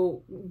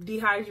coat,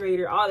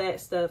 dehydrator, all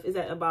that stuff is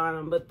at the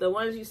bottom. But the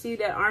ones you see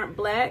that aren't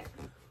black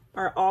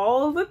are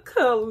all the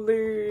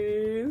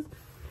colors.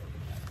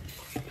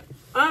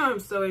 I'm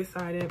so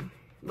excited.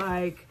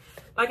 Like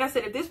I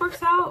said, if this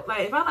works out,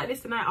 like if I like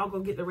this tonight, I'll go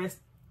get the rest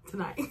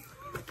tonight.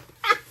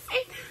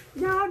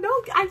 Y'all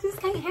don't, I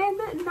just can't have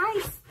nothing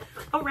nice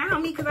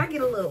around me because I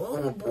get a little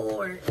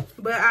overboard.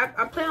 But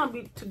I plan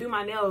on to do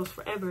my nails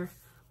forever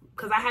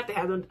because I have to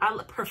have them. I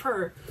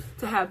prefer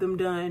to have them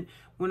done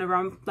whenever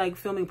I'm like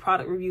filming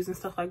product reviews and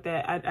stuff like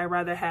that. I'd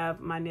rather have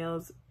my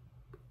nails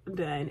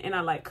done, and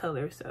I like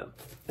color, so.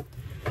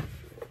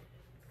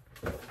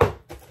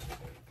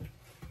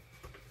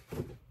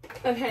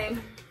 Okay,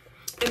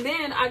 and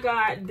then I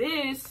got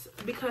this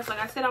because like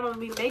I said, I'm gonna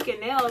be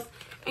making nails.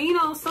 And you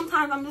know,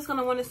 sometimes I'm just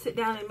gonna want to sit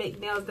down and make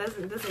nails.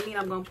 Doesn't mean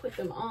I'm gonna put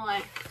them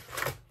on.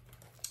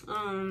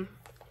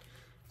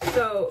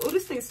 So, oh,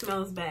 this thing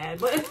smells bad,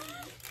 but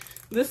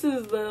this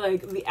is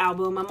the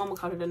album. My mama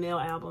called it a nail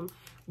album,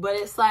 but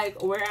it's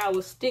like where I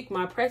will stick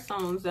my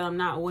press-ons that I'm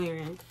not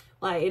wearing.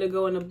 Like it'll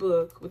go in the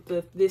book with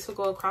this will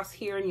go across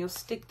here, and you'll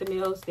stick the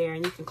nails there,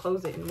 and you can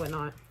close it and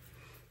whatnot.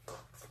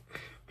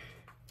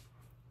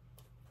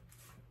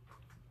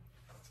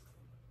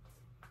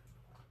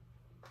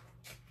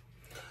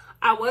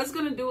 I was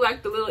going to do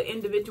like the little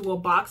individual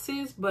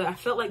boxes, but I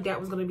felt like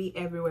that was going to be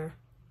everywhere.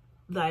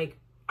 Like,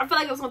 I felt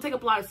like it was going to take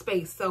up a lot of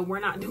space, so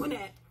we're not doing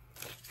that.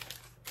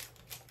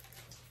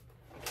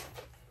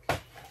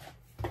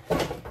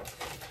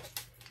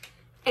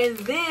 And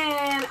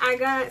then I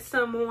got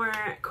some more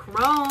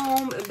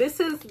chrome. This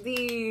is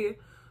the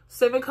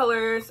 7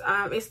 colors.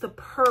 It's the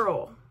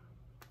pearl.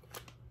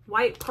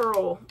 White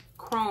pearl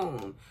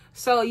chrome.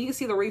 So you can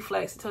see the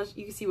reflex.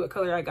 You can see what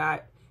colors I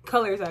got.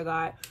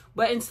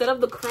 But instead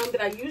of the chrome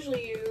that I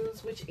usually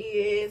use, which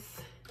is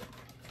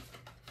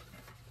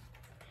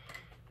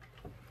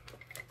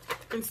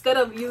instead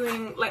of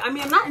using like, I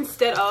mean, not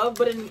instead of,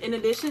 but in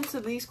addition to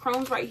these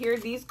chromes right here,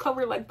 these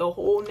cover like the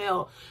whole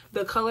nail.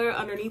 The color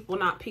underneath will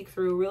not peek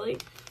through, really.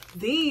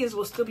 These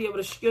will still be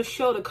able to you'll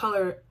show the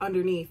color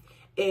underneath,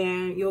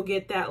 and you'll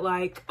get that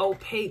like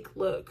opaque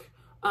look.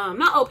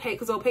 Not opaque,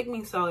 because opaque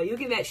means solid. You'll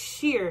get that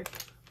sheer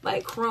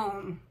like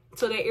chrome,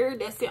 so they're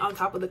iridescent on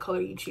top of the color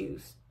you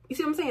choose. You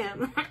see what I'm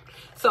saying?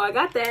 So I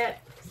got that.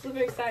 Super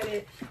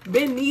excited.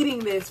 Been needing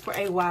this for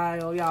a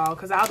while, y'all,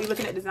 because I'll be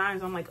looking at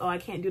designs. I'm like, oh, I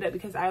can't do that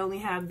because I only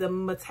have the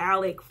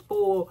metallic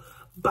full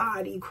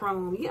body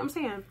chrome. You know what I'm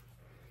saying?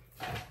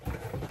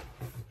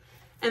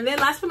 And then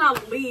last but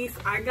not least,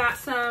 I got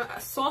some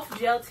soft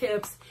gel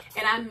tips,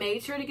 and I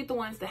made sure to get the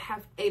ones that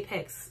have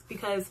apex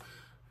because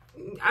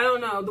I don't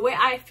know, the way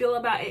I feel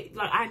about it,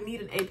 like I need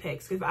an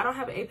apex, because if I don't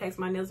have an apex,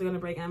 my nails are gonna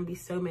break and I'm gonna be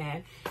so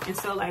mad. And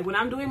so like when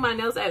I'm doing my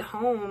nails at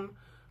home,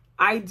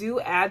 I do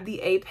add the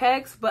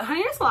apex, but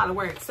honey, it's a lot of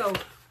work. So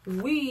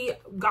we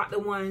got the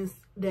ones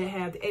that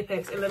have the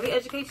apex. And let me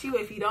educate you,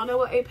 if you don't know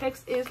what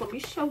apex is, let me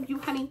show you,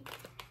 honey,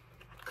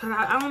 because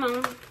I don't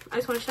know, I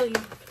just want to show you.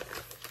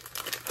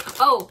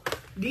 Oh,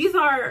 These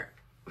are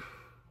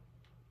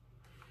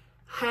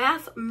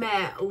half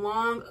matte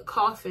long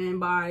coffin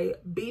by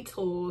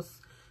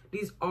Beetles.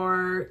 These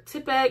are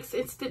Tipex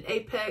Instant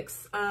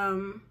Apex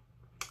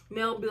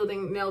nail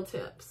building nail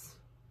tips.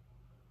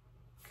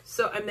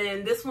 So, and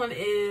then this one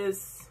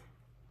is,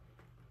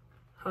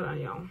 hold on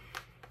y'all,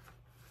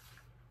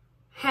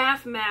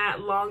 half matte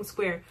long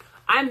square.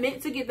 I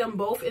meant to get them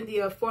both in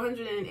the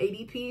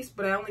 480 piece,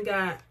 but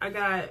I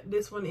got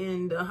this one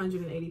in the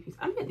 180 piece.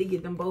 I meant to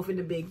get them both in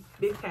the big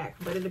pack,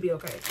 but it'll be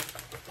okay.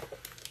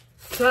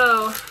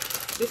 So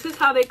this is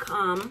how they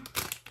come.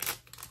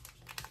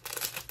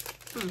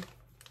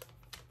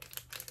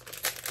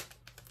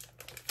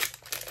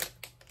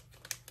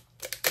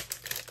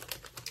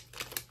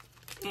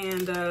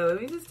 And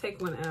let me just take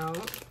one out.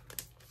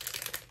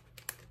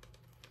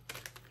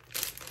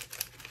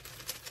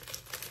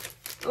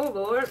 Oh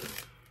Lord.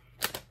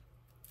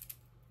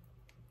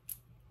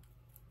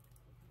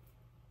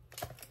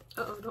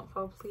 Uh-oh, don't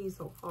fall, please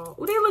don't fall.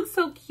 Oh, they look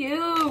so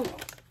cute.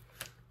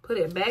 Put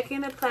it back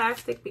in the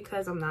plastic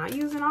because I'm not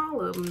using all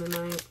of them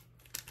tonight.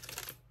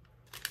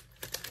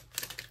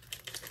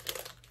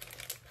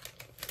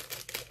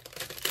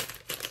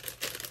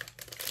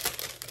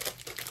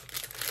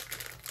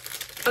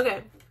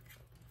 Okay,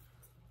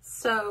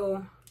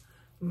 so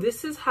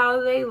this is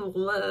how they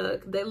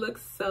look. They look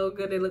so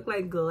good. They look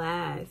like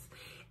glass.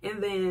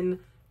 And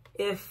then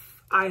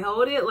if I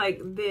hold it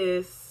like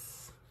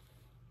this,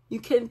 you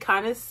can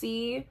kind of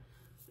see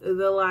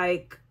the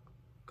like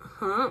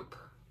hump.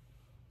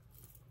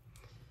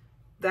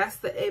 That's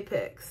the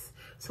apex.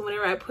 So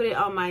whenever I put it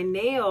on my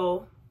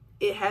nail,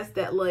 it has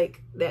that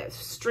like that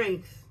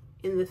strength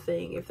in the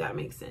thing, if that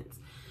makes sense.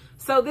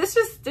 So this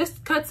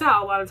just cuts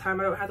out a lot of time.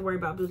 I don't have to worry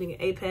about building an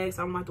apex.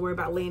 I don't have to worry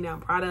about laying down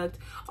product.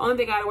 Only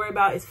thing I have to worry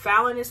about is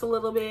filing this a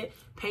little bit,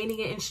 painting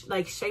it, and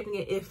like shaping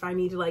it if I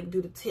need to like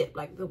do the tip,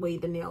 like the way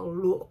the nail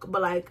look.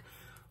 But like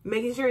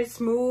making sure it's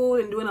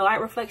smooth and doing the light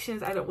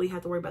reflections, I don't really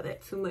have to worry about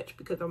that too much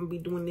because I'm gonna be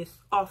doing this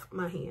off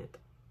my hand.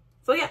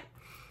 So yeah,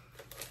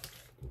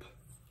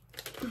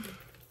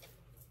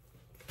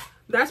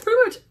 that's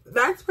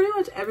pretty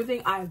much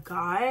everything I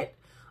got.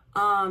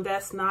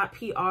 That's not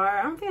PR.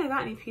 I don't think I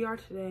got any PR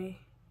today.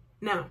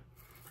 No,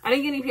 I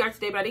didn't get any PR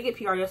today, but I did get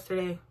PR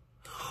yesterday.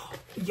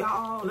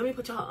 Y'all, let me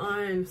put y'all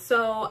on.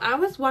 So I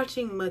was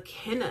watching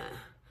McKenna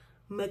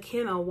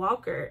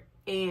Walker,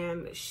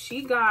 and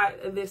she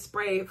got this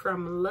spray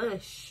from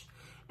Lush,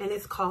 and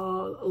it's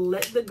called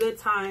Let the Good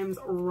Times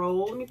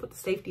Roll. Let me put the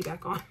safety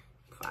back on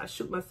before I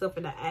shoot myself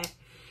in the eye.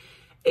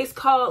 It's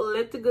called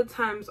Let the Good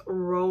Times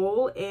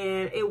Roll,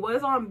 and it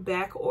was on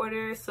back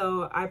order,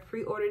 so I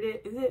pre-ordered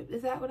it.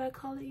 Is that what I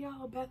call it,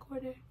 y'all? Back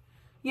order?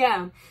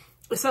 Yeah.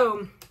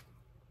 So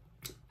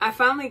I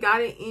finally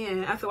got it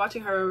in after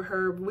watching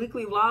her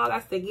weekly vlog.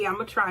 I said, yeah, I'm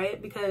gonna try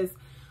it because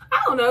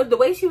I don't know, the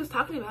way she was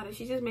talking about it,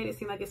 she just made it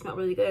seem like it smelled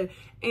really good,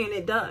 and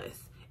it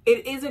does.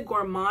 It is a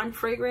gourmand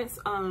fragrance.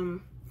 A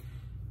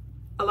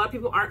lot of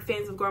people aren't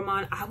fans of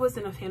gourmand. I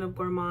wasn't a fan of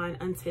gourmand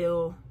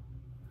until,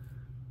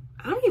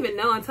 I don't even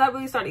know, until I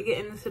really started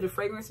getting into the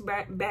fragrance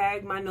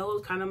bag. My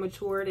nose kind of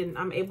matured, and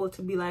I'm able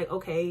to be like,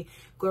 okay,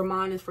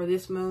 gourmand is for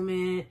this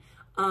moment.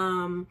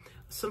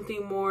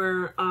 Something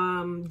more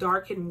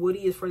dark and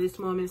woody is for this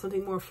moment.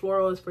 Something more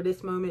floral is for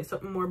this moment.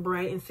 Something more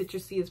bright and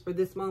citrusy is for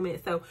this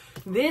moment. So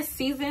this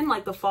season,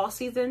 like the fall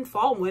season,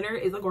 fall winter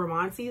is a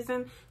gourmand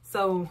season.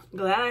 So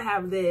glad I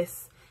have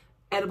this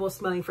edible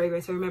smelling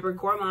fragrance. So remember,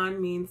 gourmand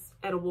means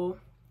edible.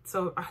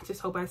 So I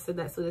just hope I said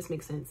that so this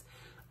makes sense.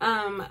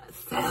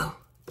 So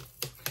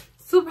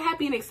super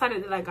happy and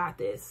excited that I got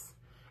this,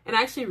 and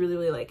I actually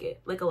really like it,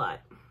 like a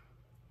lot.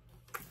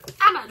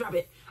 I'm not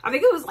dropping it. I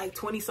think it was like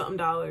 $20 something.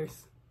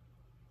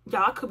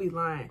 Y'all, I could be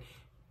lying.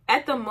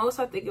 At the most,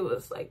 I think it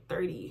was like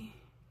 30.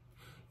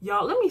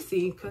 Y'all, let me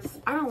see, because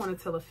I don't want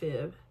to tell a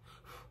fib.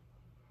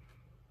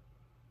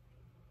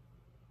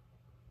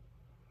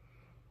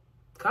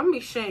 I'm gonna be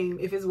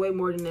shamed if it's way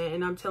more than that,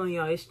 and I'm telling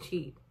y'all it's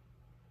cheap.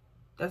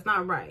 That's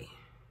not right.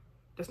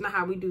 That's not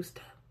how we do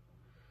stuff.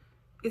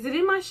 Is it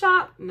in my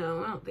shop?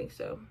 No, I don't think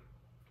so.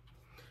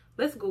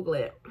 Let's Google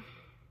it.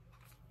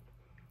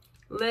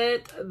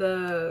 Let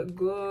the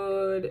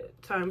Good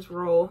Times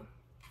Roll.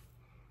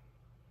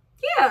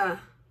 Yeah.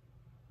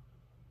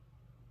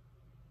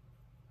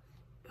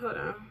 Hold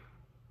on.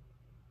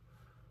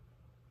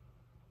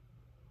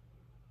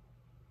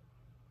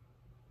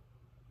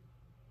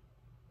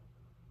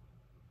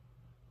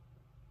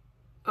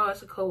 Oh,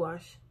 it's a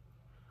co-wash.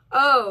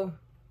 Oh,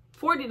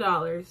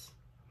 $40.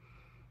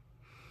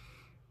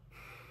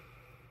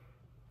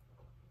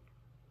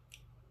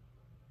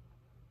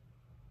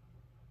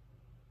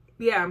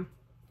 Yeah,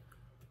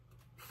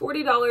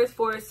 $40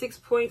 for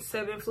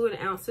 6.7 fluid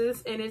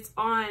ounces, and it's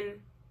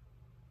on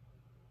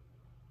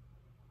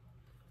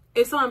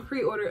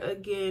pre-order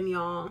again,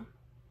 y'all.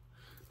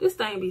 This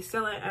thing be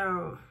selling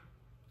out.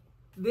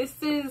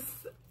 This is,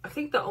 I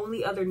think, the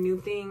only other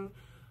new thing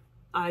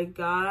I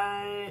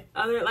got.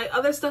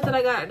 Other stuff that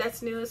I got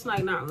that's new, it's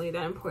like not really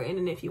that important,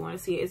 and if you want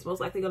to see it, it's most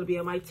likely going to be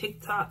on my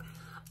TikTok.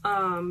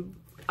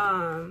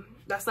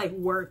 That's like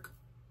work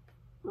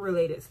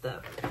related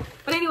stuff.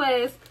 But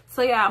anyways,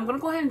 so yeah, I'm gonna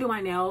go ahead and do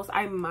my nails.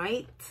 I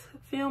might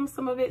film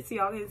some of it so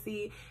y'all can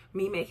see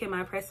me making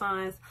my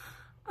press-ons.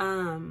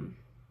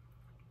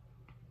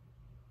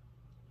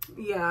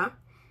 Yeah,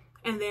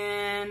 and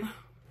then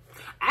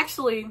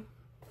actually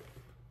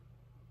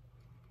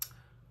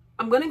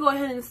I'm gonna go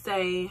ahead and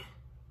say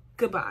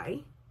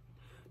goodbye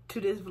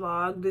to this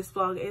vlog. This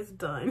vlog is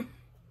done.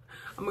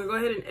 I'm gonna go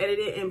ahead and edit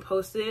it and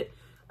post it.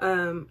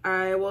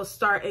 I will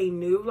start a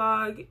new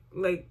vlog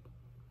like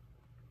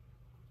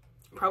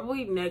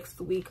probably next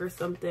week or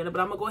something, but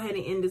I'm gonna go ahead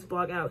and end this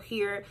vlog out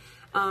here.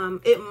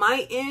 It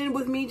might end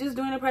with me just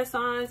doing the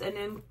press-ons and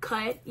then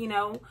cut, you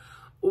know,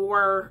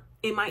 or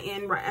it might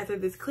end right after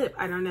this clip.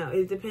 I don't know.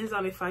 It depends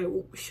on if I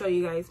show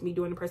you guys me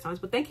doing the press-ons.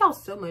 But thank y'all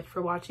so much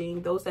for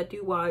watching, those that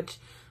do watch.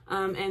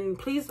 And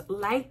please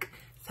like,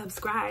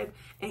 subscribe,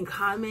 and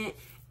comment,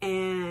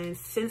 and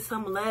send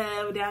some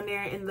love down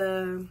there in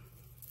the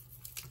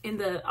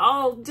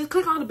just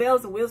click on the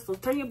bells and whistles.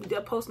 Turn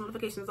your post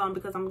notifications on,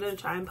 because I'm gonna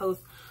try and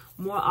post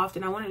more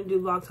often. I wanted to do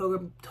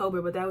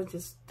Vlogtober, but that was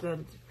just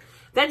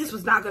that just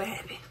was not gonna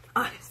happen.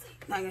 Honestly,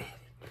 not gonna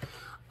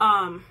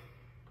happen.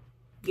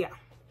 Yeah.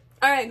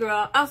 All right,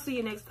 girl. I'll see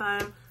you next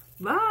time.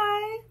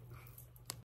 Bye.